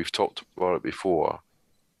 but we've talked about it before,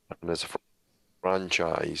 and as a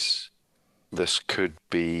franchise, this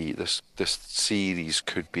series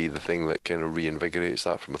could be the thing that kind of reinvigorates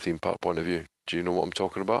that from a theme park point of view. Do you know what I'm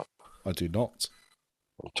talking about? I do not.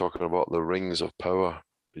 I'm talking about the Rings of Power.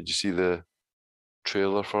 Did you see the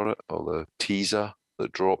trailer for it, or the teaser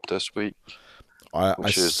that dropped this week?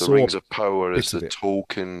 The Rings of Power is the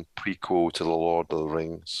Tolkien prequel to the Lord of the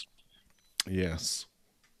Rings. Yes.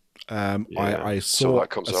 I saw that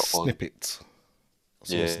comes a out snippet.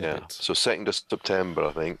 So 2nd of September,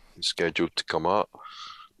 I think, is scheduled to come up.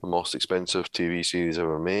 The most expensive TV series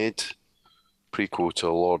ever made. Prequel to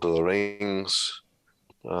Lord of the Rings.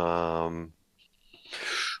 I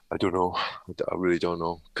don't know. I really don't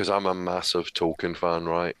know. Because I'm a massive Tolkien fan,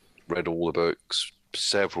 right? Read all the books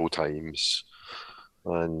several times.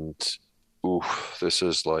 And, this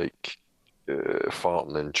is like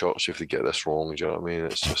farting in church if they get this wrong. Do you know what I mean?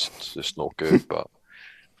 It's just not good. But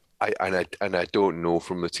I don't know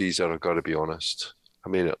from the teaser, I've got to be honest. I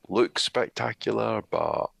mean, it looks spectacular,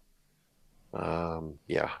 but I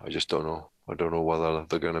just don't know. I don't know whether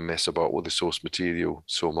they're going to mess about with the source material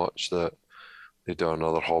so much that they do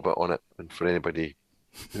another Hobbit on it. And for anybody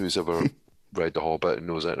who's ever read The Hobbit and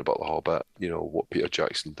knows anything about The Hobbit, what Peter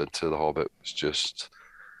Jackson did to The Hobbit was just,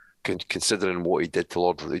 considering what he did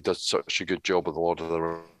to he does such a good job with The Lord of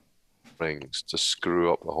the Rings, to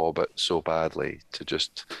screw up The Hobbit so badly, to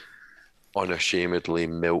just unashamedly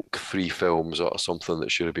milk 3 films out of something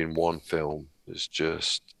that should have been 1 film, is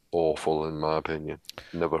just awful in my opinion.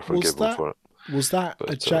 Never forgive him for it. Was that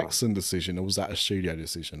a Jackson decision, or was that a studio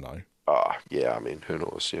decision though? Yeah, I mean, who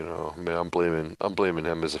knows, I mean, I'm blaming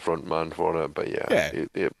him as a front man for it, but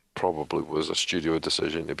it probably was a studio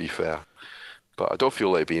decision, to be fair. But I don't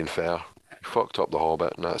feel like being fair. He fucked up The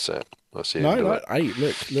Hobbit, and that's it. That's the end of it. Hey,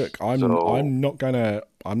 look, I'm not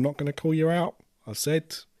gonna call you out. I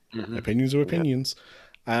said opinions are opinions.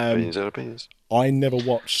 Opinions are opinions. I never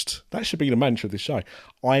watched. That should be the mantra of this show.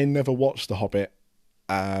 I never watched The Hobbit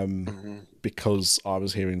because I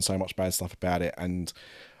was hearing so much bad stuff about it, and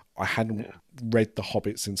I hadn't read The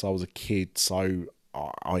Hobbit since I was a kid, so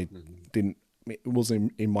I didn't. It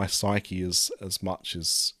wasn't in my psyche as much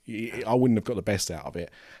as I wouldn't have got the best out of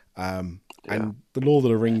it. And the Lord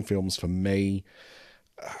of the Ring films, for me,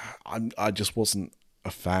 I just wasn't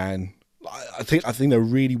a fan. I think they're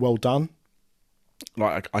really well done.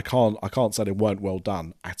 like I can't say they weren't well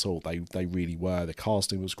done at all. They really were. The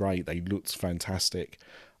casting was great. They looked fantastic.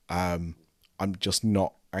 I'm just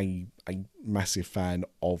not a massive fan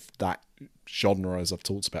of that genre, as I've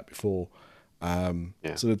talked about before.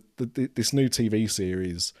 So this new TV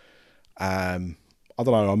series, I don't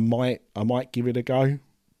know. I might give it a go,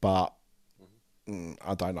 but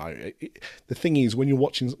I don't know. The thing is, when you're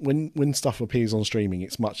watching, when stuff appears on streaming,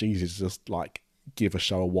 it's much easier to just like give a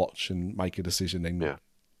show a watch and make a decision and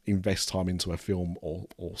invest time into a film or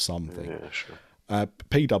something. Yeah, sure.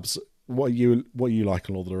 P-Dubs, what are you like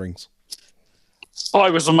on Lord of the Rings? I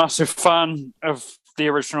was a massive fan of the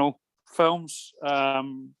original films.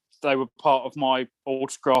 They were part of my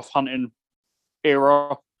autograph hunting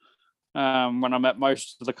era when I met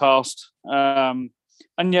most of the cast. And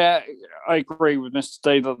yeah, I agree with Mr.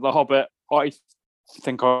 D that The Hobbit, I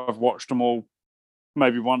think I've watched them all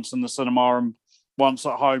maybe once in the cinema and once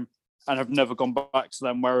at home and have never gone back to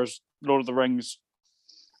them, whereas Lord of the Rings,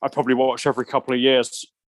 I probably watch every couple of years.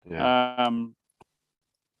 Yeah.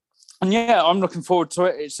 And yeah, I'm looking forward to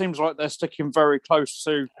it. It seems like they're sticking very close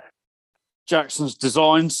to Jackson's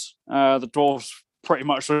designs. The dwarves pretty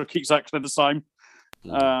much look exactly the same.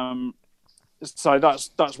 So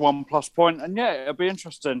that's one plus point. And yeah, it'll be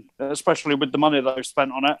interesting, especially with the money they've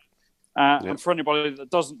spent on it. And for anybody that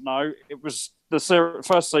doesn't know, it was the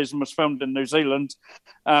first season was filmed in New Zealand.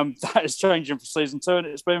 That is changing for season 2, and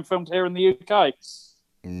it's being filmed here in the UK.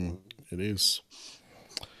 It is.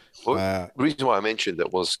 Well, the reason why I mentioned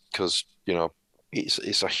it was because, you know,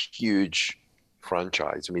 it's a huge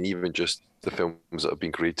franchise. I mean, even just the films that have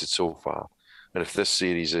been created so far. And if this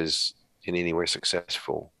series is in any way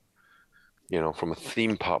successful, you know, from a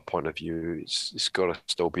theme park point of view, it's got to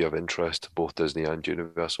still be of interest to both Disney and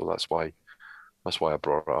Universal. That's why I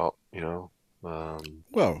brought it up, you know.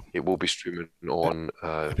 Well, it will be streaming on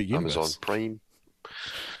Amazon Prime.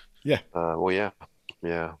 Yeah. Well, yeah.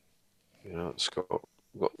 You know, it's got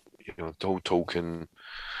you know, the whole Tolkien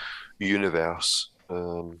universe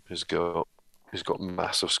has got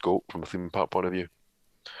massive scope from a theme park point of view.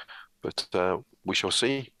 But we shall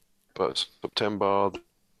see. But September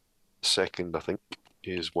 2nd, I think,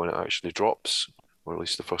 is when it actually drops, or at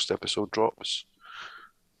least the first episode drops.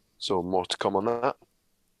 So more to come on that.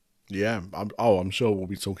 Yeah, I'm sure we'll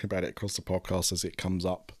be talking about it across the podcast as it comes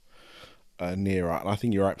up nearer. And I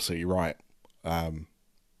think you're absolutely right.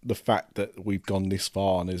 The fact that we've gone this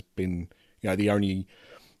far and there's been, you know, the only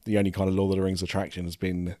kind of Lord of the Rings attraction has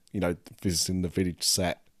been, you know, visiting the village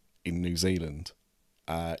set in New Zealand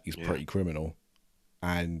is pretty criminal.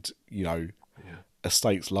 And, you know,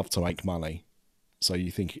 estates love to make money. So you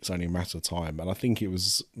think it's only a matter of time. And I think it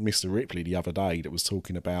was Mr. Ripley the other day that was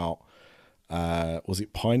talking about, was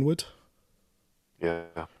it Pinewood? Yeah.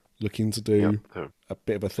 Looking to do a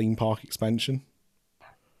bit of a theme park expansion.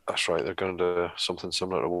 That's right. They're going to do something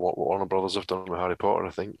similar to what Warner Brothers have done with Harry Potter, I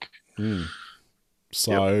think.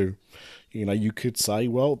 So, you know, you could say,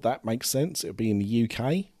 well, that makes sense. It'll be in the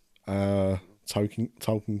UK,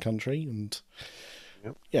 Tolkien country, and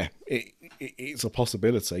it's a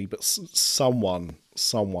possibility. But someone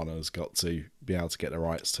has got to be able to get the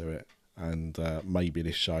rights to it, and maybe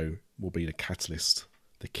this show will be the catalyst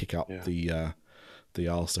to kick up the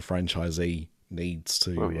arse the franchisee needs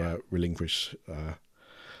to relinquish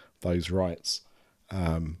those rights.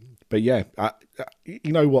 But yeah,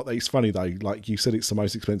 you know what? It's funny though. Like you said, it's the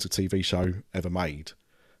most expensive TV show ever made,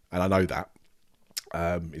 and I know that.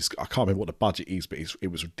 I can't remember what the budget is, but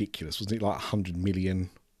it was ridiculous. Wasn't it like 100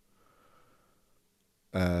 million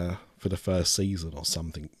for the first season or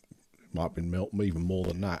something? It might have been even more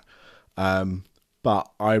than that. But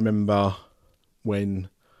I remember when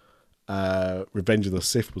Revenge of the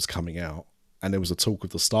Sith was coming out, and there was a talk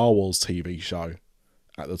of the Star Wars TV show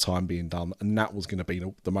at the time being done, and that was going to be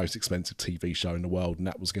the most expensive TV show in the world, and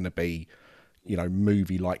that was going to be, you know,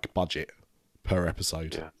 movie-like budget per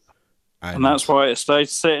episode. Yeah. And that's why it stayed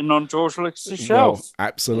sitting on George Lucas's shelf. Well,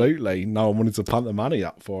 absolutely. No one wanted to punt the money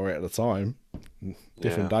up for it at the time.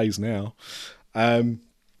 Different days now.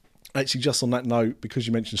 Actually, just on that note, because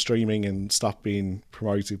you mentioned streaming and stuff being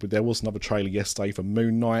promoted, but there was another trailer yesterday for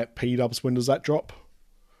Moon Knight. P-Dubs, when does that drop?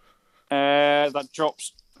 That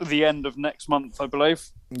drops the end of next month, I believe.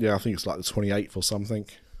 Yeah, I think it's like the 28th or something.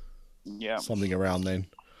 Yeah. Something around then.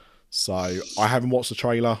 So I haven't watched the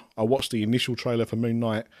trailer. I watched the initial trailer for Moon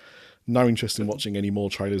Knight. No interest in watching any more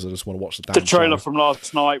trailers. I just want to watch the damn trailer show. from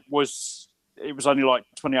last night was only like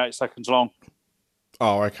 28 seconds long.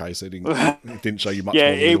 Oh, okay. So it didn't show you much more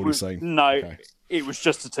than you'd already seen. No, okay. It was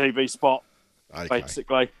just a TV spot,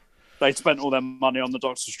 basically. They spent all their money on the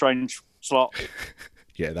Doctor Strange slot.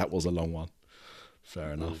 Yeah, that was a long one.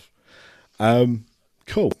 Fair enough.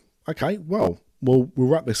 Cool. Okay, well, we'll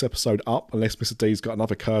wrap this episode up unless Mr. D's got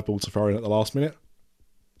another curveball to throw in at the last minute.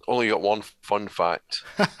 Only got one fun fact,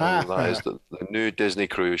 and that is that the new Disney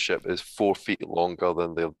cruise ship is 4 feet longer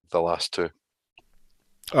than the last two.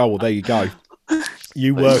 Oh, well, there you go.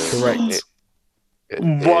 You were correct.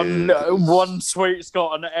 One suite's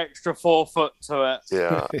got an extra 4 foot to it.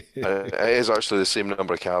 Yeah, it is actually the same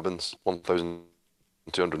number of cabins,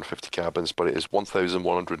 1,250 cabins, but it is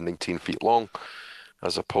 1,118 feet long,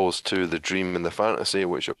 as opposed to the Dream and the Fantasy,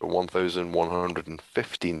 which are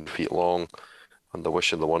 1,115 feet long, and the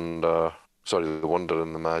Wish and the Wonder, the Wonder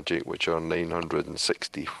and the Magic, which are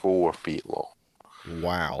 964 feet long.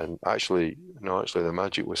 Wow. And actually, the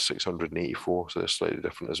Magic was 684, so they're slightly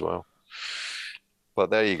different as well. But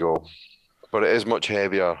there you go. But it is much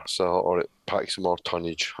heavier, or it packs more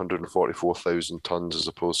tonnage, 144,000 tons as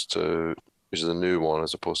opposed to, which is the new one,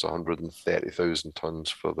 as opposed to 130,000 tons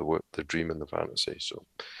for the Dream and the Fantasy. So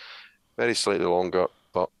very slightly longer,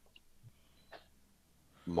 but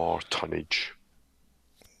more tonnage.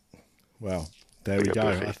 Well, there we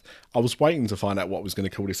go. I was waiting to find out what I was going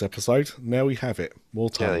to call this episode. Now we have it.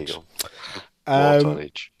 More tonnage. There you go. More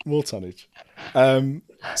tonnage. More tonnage.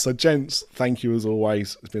 So, gents, thank you as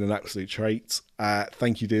always. It's been an absolute treat.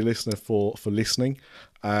 Thank you, dear listener, for listening.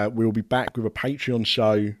 We'll be back with a Patreon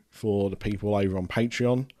show for the people over on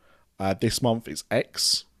Patreon. This month it's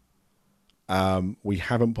X. We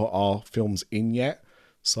haven't put our films in yet.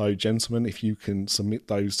 So, gentlemen, if you can submit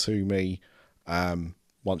those to me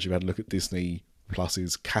once you've had a look at Disney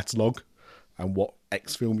Plus's catalogue and what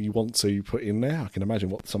X film you want to put in there. I can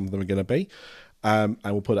imagine what some of them are going to be. And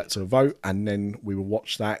we'll put that to a vote, and then we will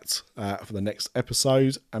watch that for the next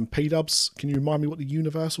episode. And P-Dubs, can you remind me what the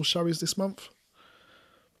Universal show is this month?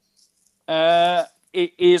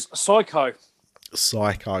 It is Psycho.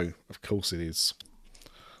 Psycho, of course it is.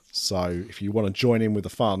 So if you want to join in with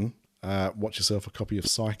the fun, watch yourself a copy of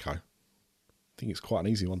Psycho. I think it's quite an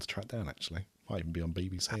easy one to track down, actually. Might even be on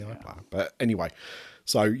BBC iPlayer. But anyway,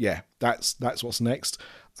 so yeah, that's what's next.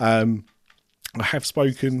 I have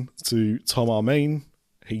spoken to Tom Armin.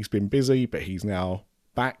 He's been busy, but he's now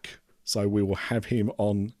back. So we will have him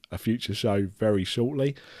on a future show very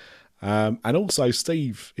shortly. And also,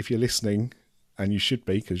 Steve, if you're listening, and you should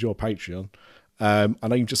be because you're Patreon, I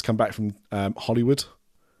know you've just come back from Hollywood.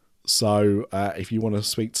 So if you want to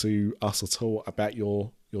speak to us at all about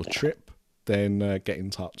your trip, then get in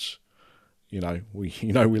touch. We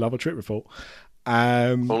love a trip report.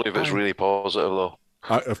 Only if it's really positive, though.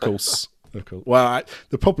 Of course. Well,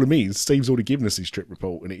 the problem is Steve's already given us his trip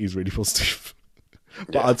report, and it is really positive.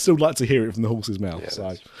 But yeah. I'd still like to hear it from the horse's mouth. Yeah,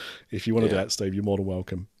 so if you want to do that, Steve, you're more than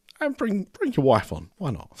welcome. And bring your wife on.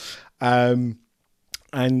 Why not?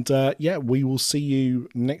 We will see you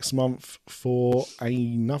next month for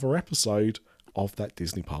another episode of that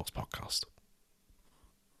Disney Parks podcast.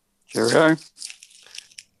 Cheerio.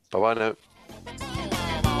 Bye-bye now.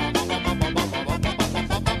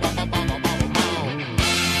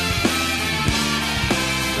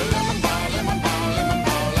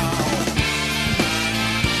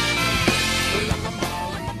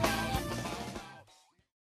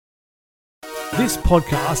 This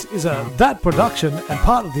podcast is a That production and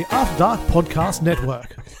part of the After Dark Podcast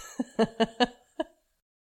Network.